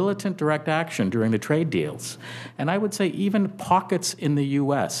 militant direct action during the trade deals. And I would say even pockets in the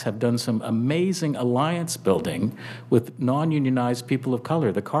US have done some amazing alliance building with non-unionized people of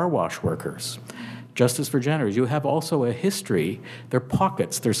color, the car wash workers. Justice for Genders, you have also a history. They're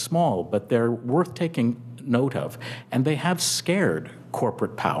pockets, they're small, but they're worth taking note of. And they have scared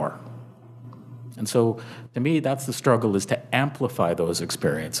corporate power. And so, to me, that's the struggle, is to amplify those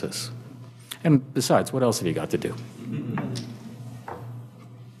experiences. And besides, what else have you got to do?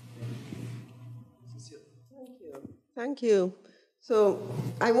 Thank you. So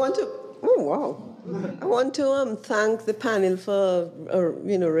I want to, I want to thank the panel for a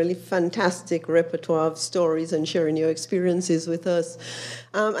really fantastic repertoire of stories and sharing your experiences with us.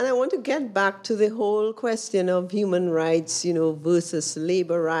 And I want to get back to the whole question of human rights, versus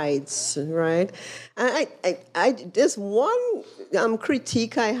labor rights, right? And there's one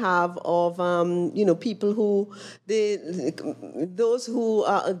critique I have of, people who, those who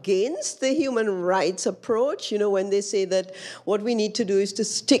are against the human rights approach, when they say that what we need to do is to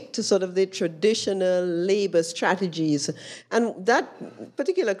stick to sort of the traditional labor strategies. And that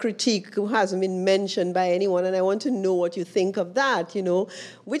particular critique hasn't been mentioned by anyone, and I want to know what you think of that,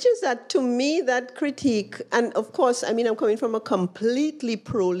 which is that, to me, that critique, and of course, I'm coming from a completely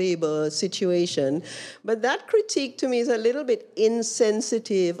pro-labor situation, but that critique to me is a little bit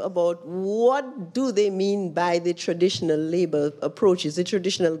insensitive about what do they mean by the traditional labor approaches, the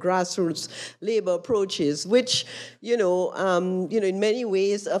traditional grassroots labor approaches, which, in many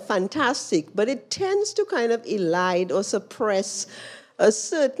ways are fantastic, but it tends to kind of elide or suppress a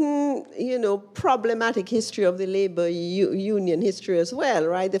certain, problematic history of the labor union history as well,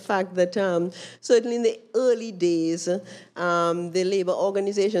 right? The fact that certainly in the early days, the labor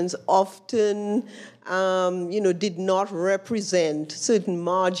organizations often did not represent certain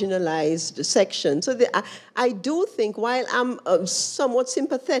marginalized sections. So I do think, while I'm somewhat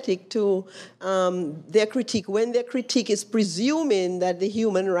sympathetic to their critique, when their critique is presuming that the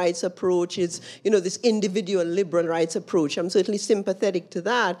human rights approach is, this individual liberal rights approach, I'm certainly sympathetic to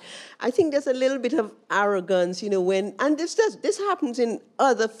that. I think there's a little bit of arrogance, and this happens in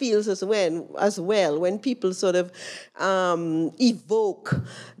other fields as well, when people sort of evoke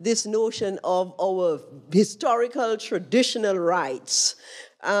this notion of our historical traditional rights.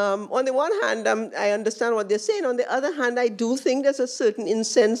 On the one hand, I understand what they're saying. On the other hand, I do think there's a certain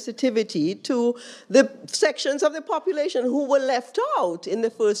insensitivity to the sections of the population who were left out in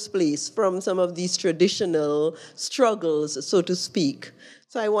the first place from some of these traditional struggles, so to speak.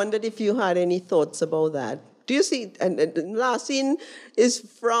 So I wondered if you had any thoughts about that. Do you see, and Larsene is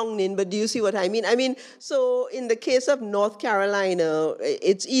frowning, but do you see what I mean? So in the case of North Carolina,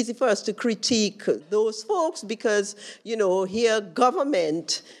 it's easy for us to critique those folks because, here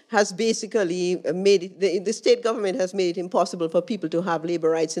government has basically made it, the state government has made it impossible for people to have labor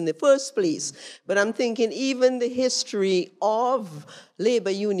rights in the first place. But I'm thinking even the history of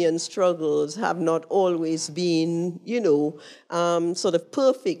labor union struggles have not always been, sort of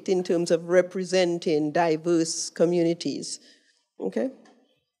perfect in terms of representing diverse communities. Okay?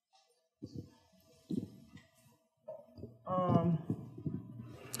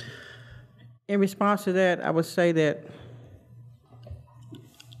 In response to that, I would say that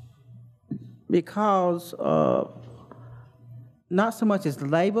because not so much as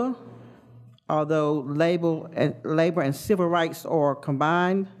labor, although labor and civil rights are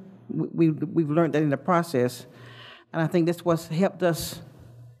combined, we've learned that in the process, and I think that's what's helped us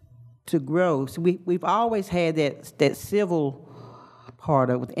to grow. So we've always had that civil part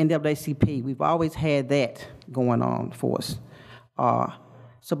of with NAACP. We've always had that going on for us.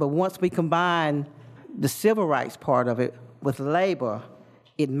 But once we combine the civil rights part of it with labor,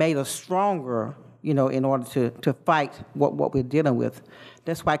 it made us stronger, in order to fight what we're dealing with.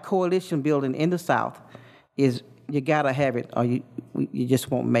 That's why coalition building in the South is, you gotta have it, or you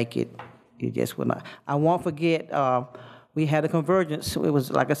just won't make it. You just will not. I won't forget, we had a convergence. It was,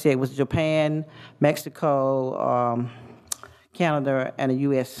 like I said, it was Japan, Mexico, Canada, and the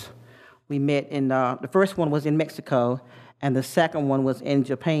U.S. We met in, the first one was in Mexico, and the second one was in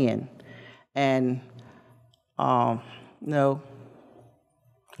Japan. And, no,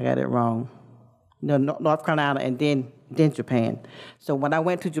 I got it wrong. No, North Carolina and then Japan. So when I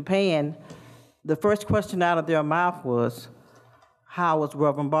went to Japan, the first question out of their mouth was, how was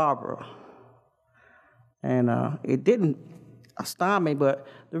Reverend Barber? And it didn't astound me, but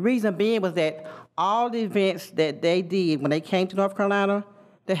the reason being was that all the events that they did when they came to North Carolina,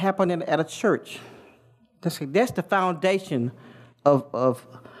 they happened at a church. That's the foundation of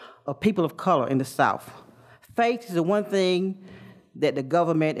people of color in the South. Faith is the one thing that the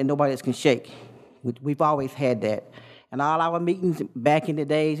government and nobody else can shake. We've always had that. And all our meetings back in the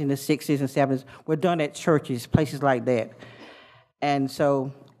days, in the 60s and 70s, were done at churches, places like that. And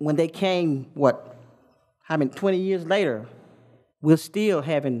so when they came, 20 years later, we're still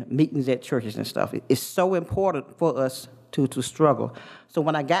having meetings at churches and stuff. It's so important for us to struggle. So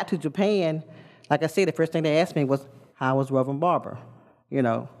when I got to Japan, like I said, the first thing they asked me was, how was Reverend Barber?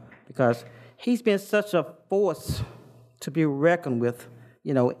 Because he's been such a force to be reckoned with,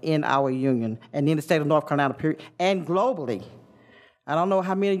 in our union and in the state of North Carolina, period, and globally. I don't know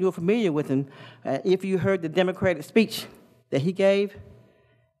how many of you are familiar with him. If you heard the Democratic speech that he gave,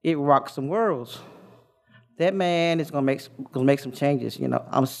 it rocked some worlds. That man is gonna make some changes.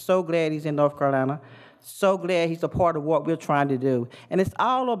 I'm so glad he's in North Carolina. So glad he's a part of what we're trying to do. And it's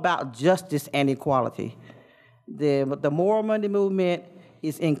all about justice and equality. The Moral Monday movement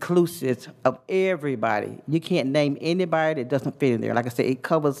is inclusive of everybody. You can't name anybody that doesn't fit in there. Like I said, it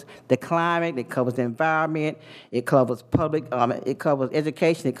covers the climate, it covers the environment, it covers it covers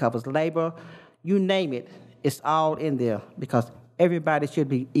education, it covers labor. You name it, it's all in there because everybody should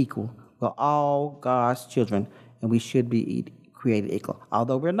be equal. We're all God's children, and we should be created equal.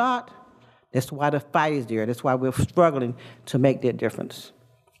 Although we're not, that's why the fight is there. That's why we're struggling to make that difference.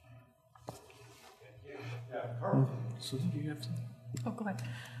 Yeah, Karl. So do you have something? Oh, go ahead.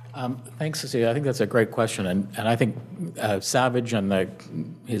 Thanks, Cecilia. I think that's a great question, and I think Savage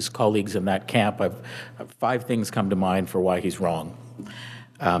and his colleagues in that camp, I've 5 things come to mind for why he's wrong.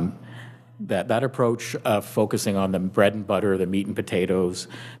 That approach of focusing on the bread and butter, the meat and potatoes,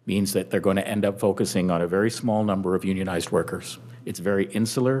 means that they're going to end up focusing on a very small number of unionized workers. It's very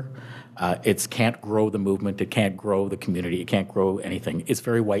insular. It can't grow the movement. It can't grow the community. It can't grow anything. It's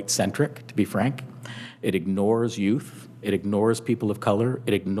very white-centric, to be frank. It ignores youth. It ignores people of color.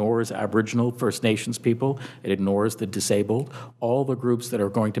 It ignores Aboriginal First Nations people. It ignores the disabled, all the groups that are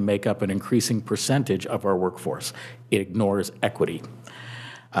going to make up an increasing percentage of our workforce. It ignores equity.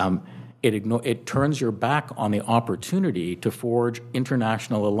 It turns your back on the opportunity to forge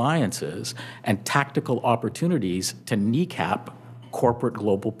international alliances and tactical opportunities to kneecap corporate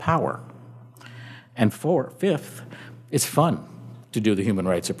global power. And fifth, it's fun to do the human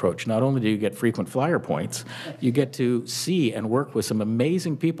rights approach. Not only do you get frequent flyer points, you get to see and work with some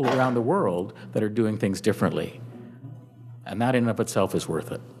amazing people around the world that are doing things differently. And that in and of itself is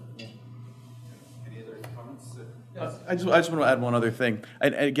worth it. Any other comments? I just want to add one other thing.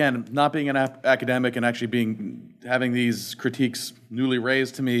 And again, not being an academic and actually having these critiques newly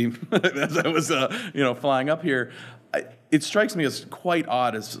raised to me as I was flying up here, it strikes me as quite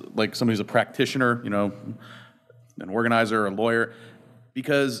odd as like somebody who's a practitioner, an organizer, a lawyer,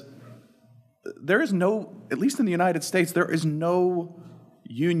 because there is no, at least in the United States, there is no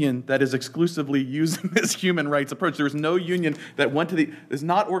union that is exclusively using this human rights approach. There is no union that is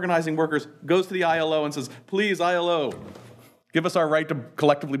not organizing workers, goes to the ILO and says, please, ILO, give us our right to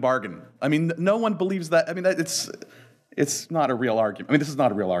collectively bargain. I mean, no one believes that. I mean, it's not a real argument. I mean, this is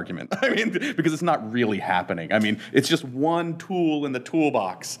not a real argument. I mean, because it's not really happening. I mean, it's just one tool in the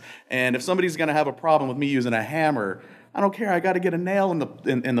toolbox. And if somebody's going to have a problem with me using a hammer, I don't care. I got to get a nail in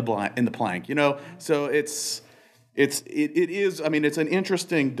the plank. You know. So it is. I mean, it's an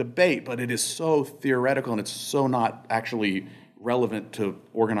interesting debate, but it is so theoretical and it's so not actually relevant to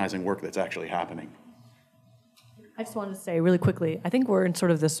organizing work that's actually happening. I just wanted to say really quickly, I think we're in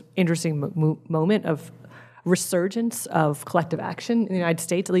sort of this interesting moment of resurgence of collective action in the United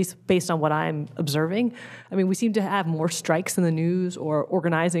States, at least based on what I'm observing. I mean, we seem to have more strikes in the news or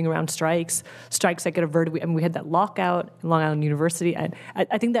organizing around strikes that get averted. I mean, we had that lockout in Long Island University. And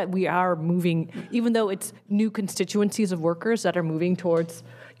I think that we are moving, even though it's new constituencies of workers that are moving towards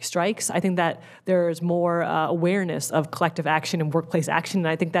strikes, I think that there's more awareness of collective action and workplace action, and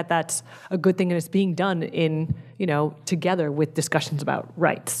I think that that's a good thing, and it's being done in, together with discussions about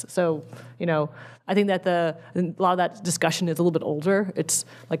rights. So, I think that a lot of that discussion is a little bit older. It's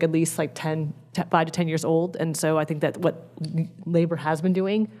like at least like 5 to 10 years old, and so I think that what labor has been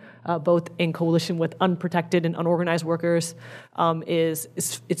doing, both in coalition with unprotected and unorganized workers,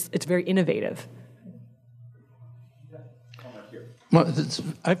 it's very innovative. Well,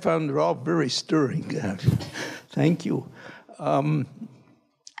 I found it all very stirring. Thank you.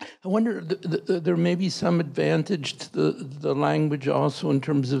 I wonder, there may be some advantage to the language also in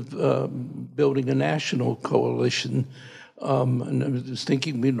terms of building a national coalition. And I was just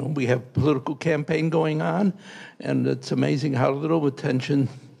thinking, we have political campaign going on, and it's amazing how little attention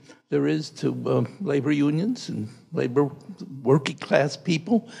there is to labor unions and labor working class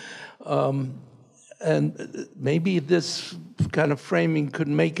people. And maybe this kind of framing could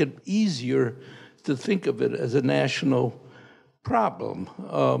make it easier to think of it as a national problem,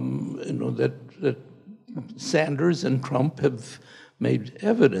 that Sanders and Trump have made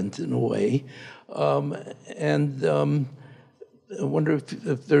evident in a way. And I wonder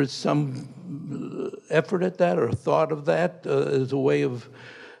if there's some effort at that or thought of that as a way of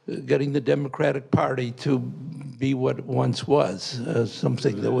getting the Democratic Party to be what it once was,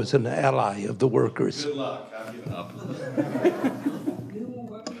 something that was an ally of the workers. Good luck. I've given up.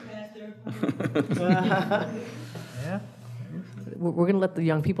 Yeah. We're going to let the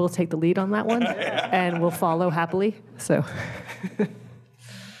young people take the lead on that one, and we'll follow happily. So.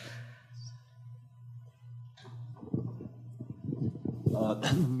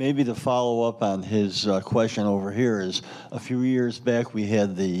 Maybe to follow up on his question over here is, a few years back we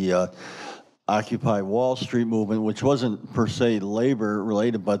had the Occupy Wall Street movement, which wasn't per se labor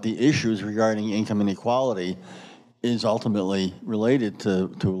related, but the issues regarding income inequality is ultimately related to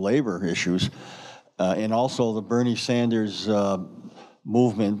labor issues. And also the Bernie Sanders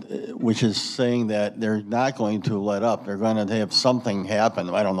movement, which is saying that they're not going to let up. They're going to have something happen.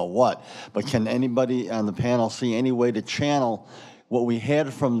 I don't know what. But can anybody on the panel see any way to channel what we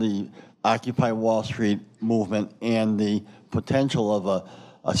had from the Occupy Wall Street movement and the potential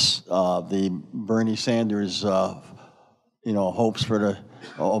of the Bernie Sanders, hopes for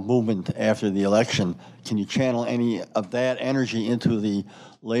a movement after the election? Can you channel any of that energy into the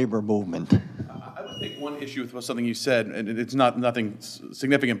labor movement? I would take one issue with something you said, and it's nothing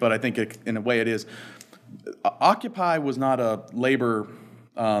significant, but I think in a way it is. Occupy was not a labor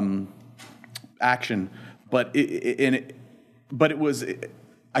action, but it was,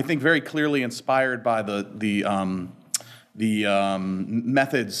 I think, very clearly inspired by the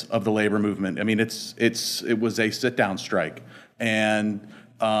methods of the labor movement. I mean, it was a sit-down strike, and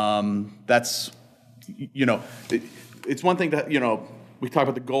that's, it's one thing that, we talk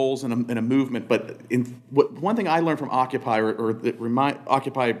about the goals in a movement, but one thing I learned from Occupy, or that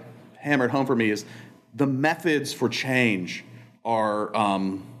Occupy hammered home for me, is the methods for change are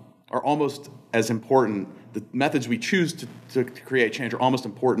almost as important. The methods we choose to create change are almost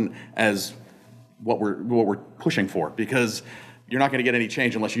important as what we're pushing for, because you're not going to get any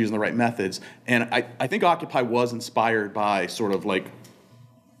change unless you're using the right methods. And I think Occupy was inspired by sort of like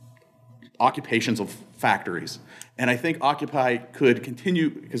occupations of factories. And I think Occupy could continue,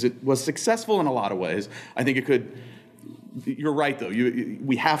 because it was successful in a lot of ways. I think it could, you're right though,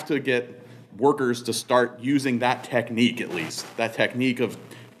 we have to get workers to start using that technique, at least, that technique of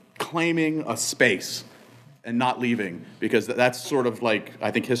claiming a space and not leaving, because that's sort of like, I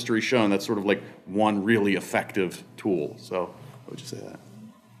think history's shown, that's sort of like one really effective tool. So I would just say that.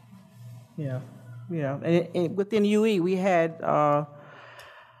 Yeah. And within UE, we had, I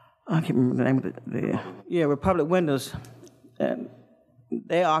can't remember the name of Republic Windows. And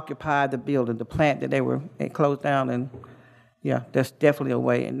they occupied the building, the plant that they closed down, and yeah, that's definitely a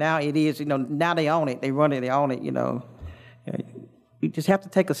way. And now it is, now they own it, they run it, they own it, You just have to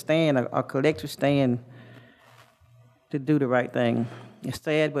take a stand, a collective stand, to do the right thing. It's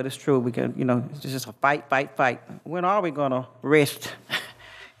sad, but it's true. We can, it's just a fight, fight, fight. When are we gonna rest?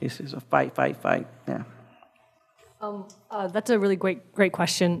 It's just a fight, fight, fight. Yeah. That's a really great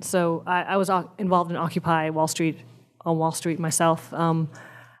question. So I was involved in Occupy Wall Street myself.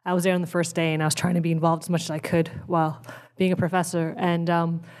 I was there on the first day, and I was trying to be involved as much as I could while being a professor. And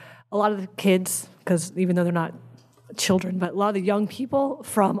a lot of the kids, because even though they're not children, but a lot of the young people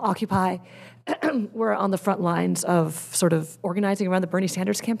from Occupy were on the front lines of sort of organizing around the Bernie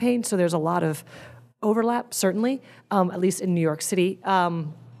Sanders campaign. So there's a lot of overlap, certainly, at least in New York City.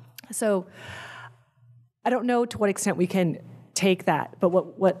 So I don't know to what extent we can take that,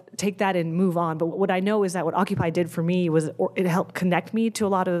 but take that and move on. But what I know is that what Occupy did for me was it helped connect me to a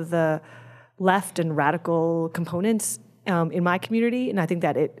lot of the left and radical components in my community, and I think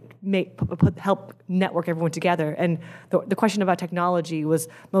that it help network everyone together. And the question about technology was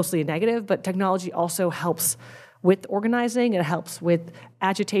mostly a negative, but technology also helps with organizing, it helps with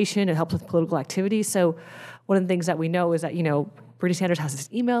agitation, it helps with political activity. So one of the things that we know is that, Bernie Sanders has this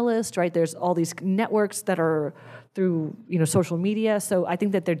email list, right? There's all these networks that are through, social media. So I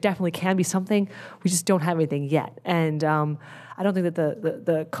think that there definitely can be something. We just don't have anything yet. And I don't think that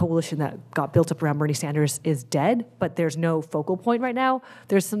the coalition that got built up around Bernie Sanders is dead, but there's no focal point right now.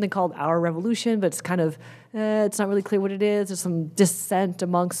 There's something called Our Revolution, but it's kind of, it's not really clear what it is. There's some dissent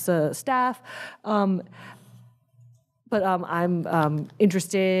amongst the staff. But I'm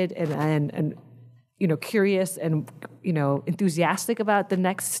interested and curious and, enthusiastic about the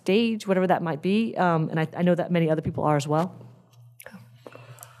next stage, whatever that might be. And I know that many other people are as well.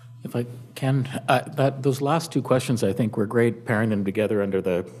 If I can, those last two questions, I think, were great, pairing them together under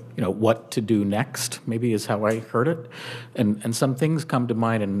the, what to do next, maybe is how I heard it. And some things come to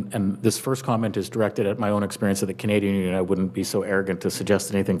mind, and this first comment is directed at my own experience at the Canadian Union. I wouldn't be so arrogant to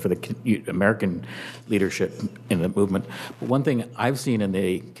suggest anything for the American leadership in the movement. But one thing I've seen in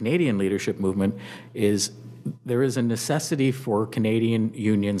the Canadian leadership movement is there is a necessity for Canadian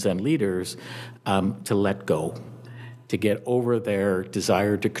unions and leaders to let go, to get over their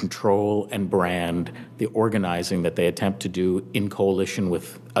desire to control and brand the organizing that they attempt to do in coalition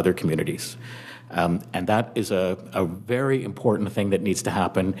with other communities. And that is a very important thing that needs to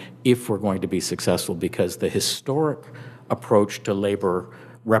happen if we're going to be successful, because the historic approach to labor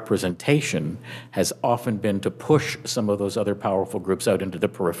representation has often been to push some of those other powerful groups out into the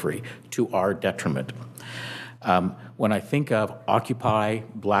periphery to our detriment. When I think of Occupy,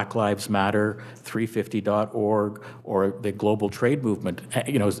 Black Lives Matter, 350.org, or the global trade movement,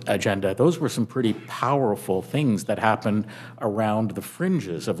 agenda, those were some pretty powerful things that happened around the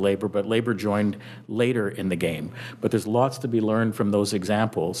fringes of labor, but labor joined later in the game. But there's lots to be learned from those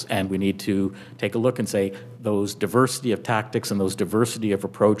examples, and we need to take a look and say those diversity of tactics and those diversity of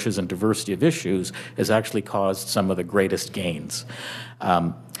approaches and diversity of issues has actually caused some of the greatest gains.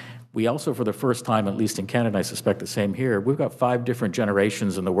 We also, for the first time, at least in Canada, I suspect the same here, we've got 5 different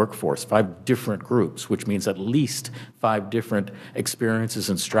generations in the workforce, 5 different groups, which means at least 5 different experiences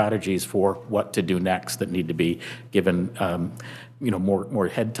and strategies for what to do next that need to be given more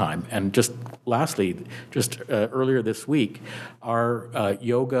head time. And just lastly, earlier this week, our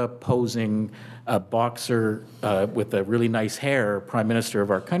yoga posing boxer with a really nice hair, Prime Minister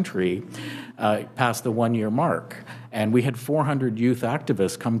of our country, passed the 1-year mark. And we had 400 youth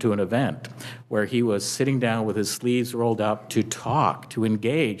activists come to an event where he was sitting down with his sleeves rolled up to talk, to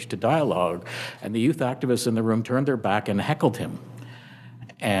engage, to dialogue. And the youth activists in the room turned their back and heckled him.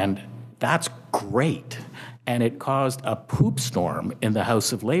 And that's great. And it caused a poop storm in the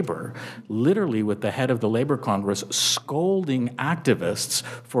House of Labor, literally with the head of the Labor Congress scolding activists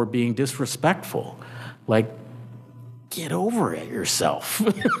for being disrespectful. Like, get over it yourself.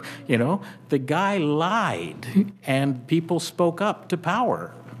 The guy lied and people spoke up to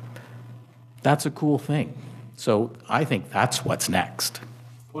power. That's a cool thing. So I think that's what's next.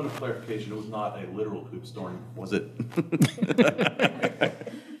 Point of clarification, it was not a literal poop storm, was it?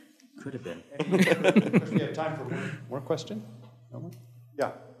 Could have been. We have time for one more question? No more?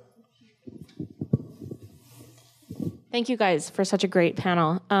 Yeah. Thank you guys for such a great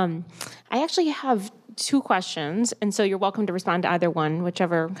panel. I actually have 2 questions, and so you're welcome to respond to either one,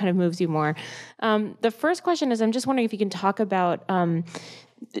 whichever kind of moves you more. The first question is, I'm just wondering if you can talk about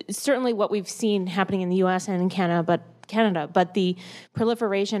certainly what we've seen happening in the U.S. and in Canada, but the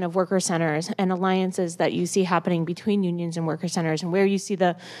proliferation of worker centers and alliances that you see happening between unions and worker centers, and where you see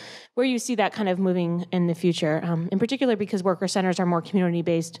that kind of moving in the future, in particular because worker centers are more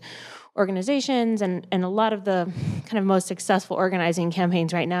community-based organizations, and a lot of the kind of most successful organizing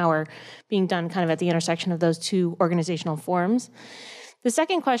campaigns right now are being done kind of at the intersection of those 2 organizational forms. The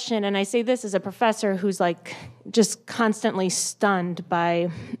second question, and I say this as a professor who's like just constantly stunned by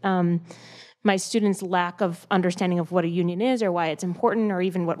my students' lack of understanding of what a union is or why it's important or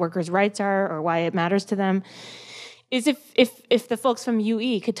even what workers' rights are or why it matters to them, is if the folks from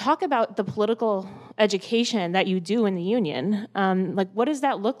UE could talk about the political education that you do in the union. Like, what does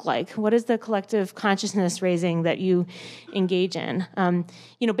that look like? What is the collective consciousness raising that you engage in?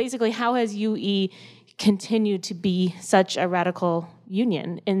 Basically, how has UE continued to be such a radical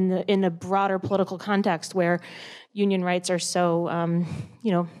union in a broader political context where union rights are so,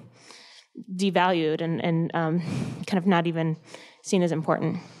 devalued and kind of not even seen as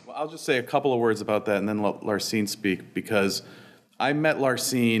important? Well, I'll just say a couple of words about that and then let Larsene speak, because I met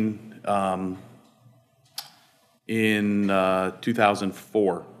Larsene in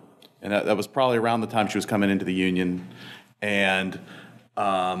 2004, and that was probably around the time she was coming into the union, and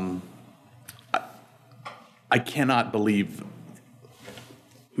I cannot believe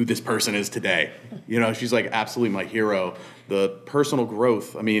who this person is today. She's like absolutely my hero. The personal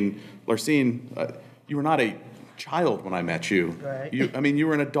growth. I mean, Larsene, you were not a child when I met you. Right. You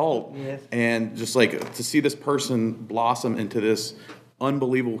were an adult. Yes. And just like to see this person blossom into this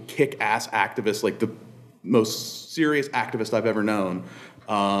unbelievable kick-ass activist, like the most serious activist I've ever known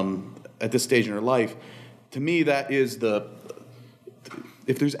at this stage in her life, to me that is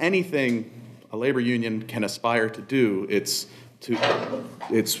if there's anything a labor union can aspire to do, it's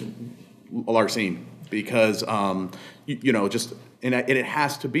Larsene, because it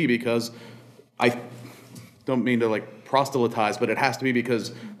has to be, because I don't mean to like proselytize, but it has to be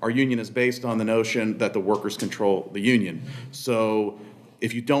because our union is based on the notion that the workers control the union. So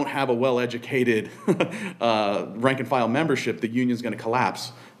if you don't have a well-educated rank and file membership, the union's going to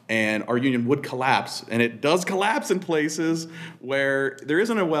collapse. And our union would collapse, and it does collapse in places where there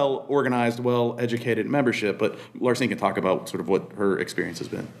isn't a well-organized, well-educated membership. But Larsene can talk about sort of what her experience has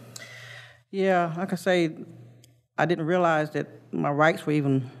been. Yeah, like I say, I didn't realize that my rights were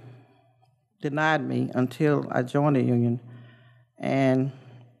even denied me until I joined the union. And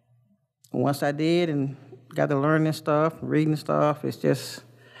once I did and got to learning stuff, reading stuff, it's just,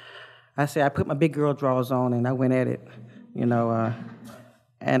 I put my big girl drawers on and I went at it,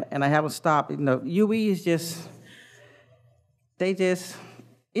 and I haven't stopped. UE is just, it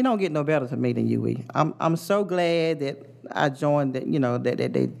don't get no better to me than UE. I'm so glad that I joined,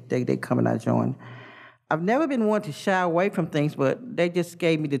 that they come and I joined. I've never been one to shy away from things, but they just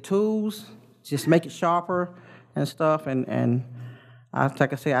gave me the tools, just make it sharper and stuff. And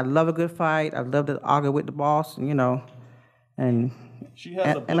like I say, I love a good fight. I love to argue with the boss, and she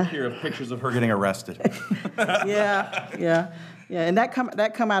has a book here of pictures of her getting arrested. Yeah. And that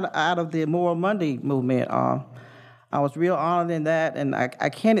come out of the Moral Monday movement. I was real honored in that, and I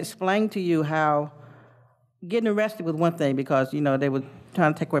can't explain to you how getting arrested was one thing, because they were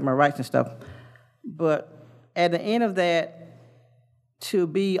trying to take away my rights and stuff. But at the end of that, to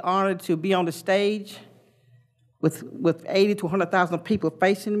be honored to be on the stage with 80 to 100,000 people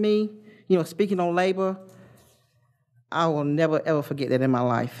facing me, speaking on labor, I will never ever forget that in my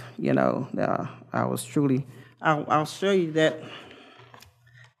life. I was truly. I'll show you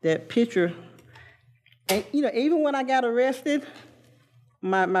that picture. And even when I got arrested,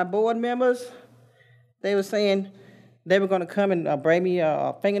 my board members, they were saying they were going to come and bring me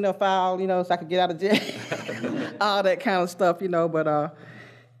a fingernail file, so I could get out of jail, all that kind of stuff, But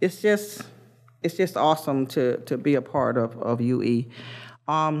it's just awesome to be a part of UE.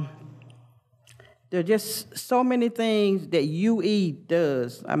 There are just so many things that UE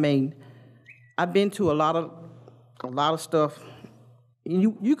does. I mean, I've been to a lot of stuff.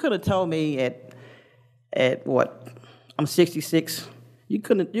 You could have told me at what, I'm 66. You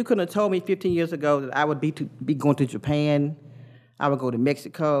couldn't have told me 15 years ago that I would be going to Japan. I would go to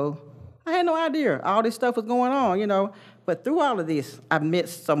Mexico. I had no idea all this stuff was going on, But through all of this, I've met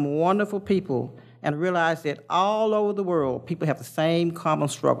some wonderful people and realized that all over the world, people have the same common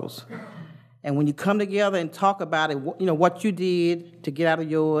struggles. And when you come together and talk about it, what you did to get out of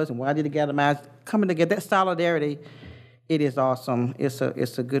yours and what I did to get out of mine, coming together, that solidarity, it is awesome. It's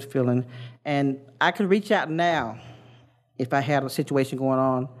a good feeling. And I can reach out now, if I had a situation going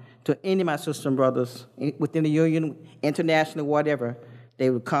on, to any of my sisters and brothers within the union, internationally, whatever.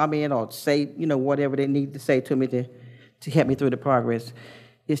 They would comment or say, whatever they need to say to me to help me through the progress.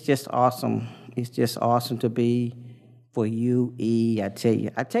 It's just awesome. It's just awesome to be for UE, I tell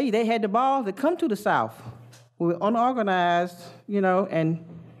you. They had the balls to come to the South. We were unorganized, and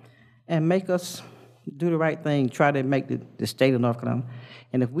make us do the right thing, try to make the state of North Carolina.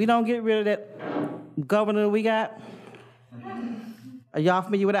 And if we don't get rid of that governor we got, are y'all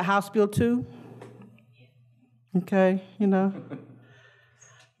familiar with that House Bill 2? Okay,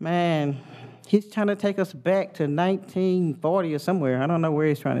 Man, he's trying to take us back to 1940 or somewhere. I don't know where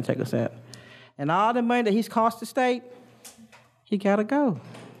he's trying to take us at. And all the money that he's cost the state, he got to go.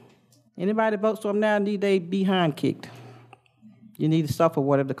 Anybody that votes for him now need their behind kicked. You need to suffer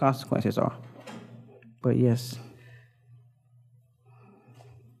whatever the consequences are. But yes.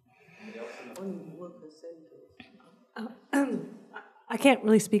 I can't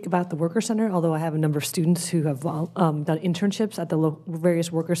really speak about the Worker Center, although I have a number of students who have done internships at the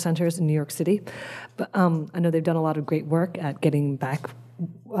various worker centers in New York City. But I know they've done a lot of great work at getting back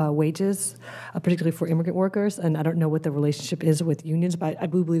wages, particularly for immigrant workers. And I don't know what the relationship is with unions, but I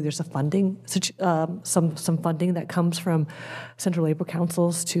do believe there's a funding, some funding that comes from central labor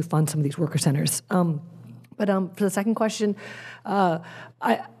councils to fund some of these worker centers. But for the second question,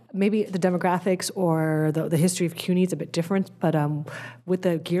 maybe the demographics or the history of CUNY is a bit different, but with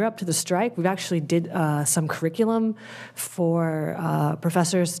the gear up to the strike, we've actually did some curriculum for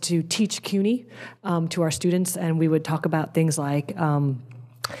professors to teach CUNY to our students, and we would talk about things like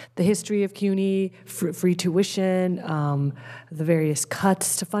the history of CUNY, free tuition, the various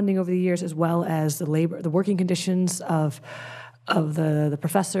cuts to funding over the years, as well as the working conditions of the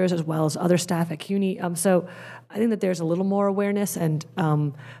professors as well as other staff at CUNY. So I think that there's a little more awareness, and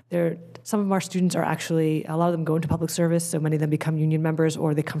some of our students are actually, a lot of them go into public service, so many of them become union members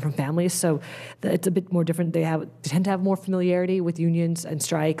or they come from families, so it's a bit more different. They tend to have more familiarity with unions and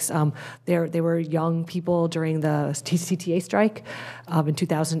strikes. They were young people during the CTA strike in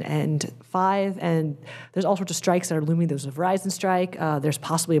 2005, and there's all sorts of strikes that are looming. There's a Verizon strike. There's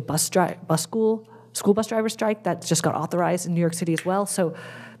possibly a school bus driver strike that just got authorized in New York City as well. So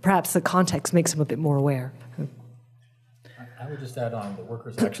perhaps the context makes them a bit more aware. I would just add on, the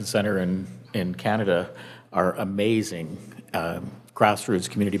Workers' Action Center in Canada are amazing grassroots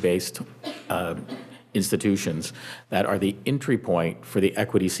community-based institutions that are the entry point for the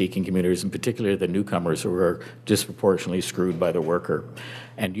equity-seeking communities, in particular the newcomers who are disproportionately screwed by the worker.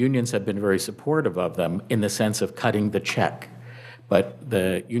 And unions have been very supportive of them in the sense of cutting the check. But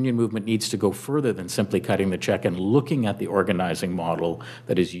the union movement needs to go further than simply cutting the check and looking at the organizing model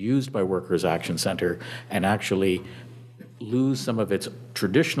that is used by Workers' Action Center and actually lose some of its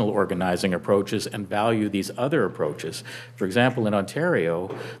traditional organizing approaches and value these other approaches. For example, in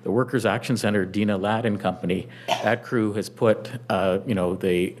Ontario, the Workers' Action Center, Dina Ladd and Company, that crew has put,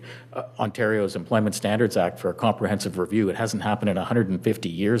 the Ontario's Employment Standards Act for a comprehensive review. It hasn't happened in 150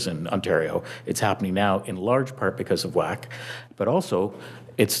 years in Ontario. It's happening now in large part because of WAC, but also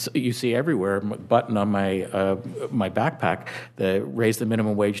you see everywhere, button on my backpack, the raise the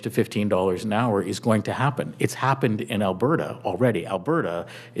minimum wage to $15 an hour is going to happen. It's happened in Alberta already. Alberta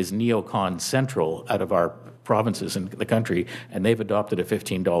is neocon central out of our provinces in the country, and they've adopted a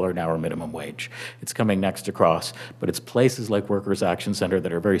 $15 an hour minimum wage. It's coming next across, but it's places like Workers' Action Center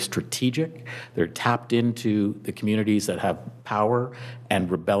that are very strategic. They're tapped into the communities that have power and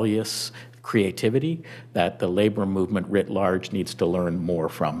rebellious creativity that the labor movement writ large needs to learn more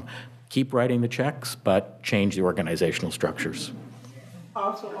from. Keep writing the checks, but change the organizational structures.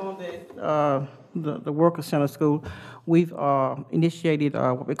 Also on the Worker Center School, we've initiated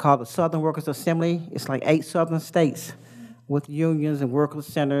what we call the Southern Workers Assembly. It's like 8 southern states with unions and worker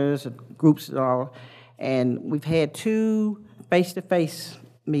centers and groups and all. And we've had 2 face-to-face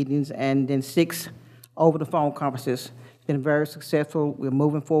meetings and then 6 over-the-phone conferences. It's been very successful. We're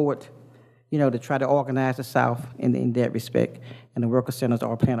moving forward, to try to organize the South in that respect. And the worker centers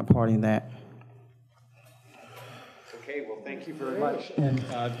are playing a part in that. Okay, well, thank you very much. And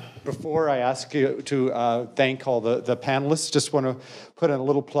before I ask you to thank all the panelists, just want to put in a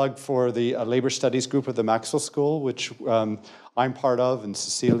little plug for the Labor Studies group at the Maxwell School, which I'm part of, and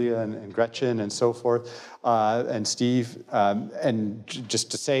Cecilia and Gretchen and so forth, and Steve. And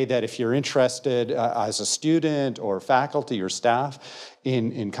just to say that if you're interested as a student or faculty or staff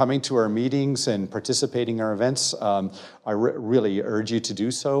in coming to our meetings and participating in our events, I really urge you to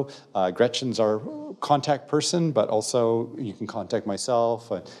do so. Gretchen's our contact person, but also you can contact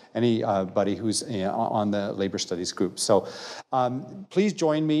myself, anybody who's on the Labor Studies group. So please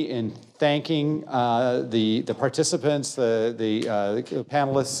join me in thanking the participants, the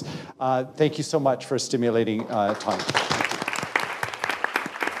panelists. Thank you so much for a stimulating time.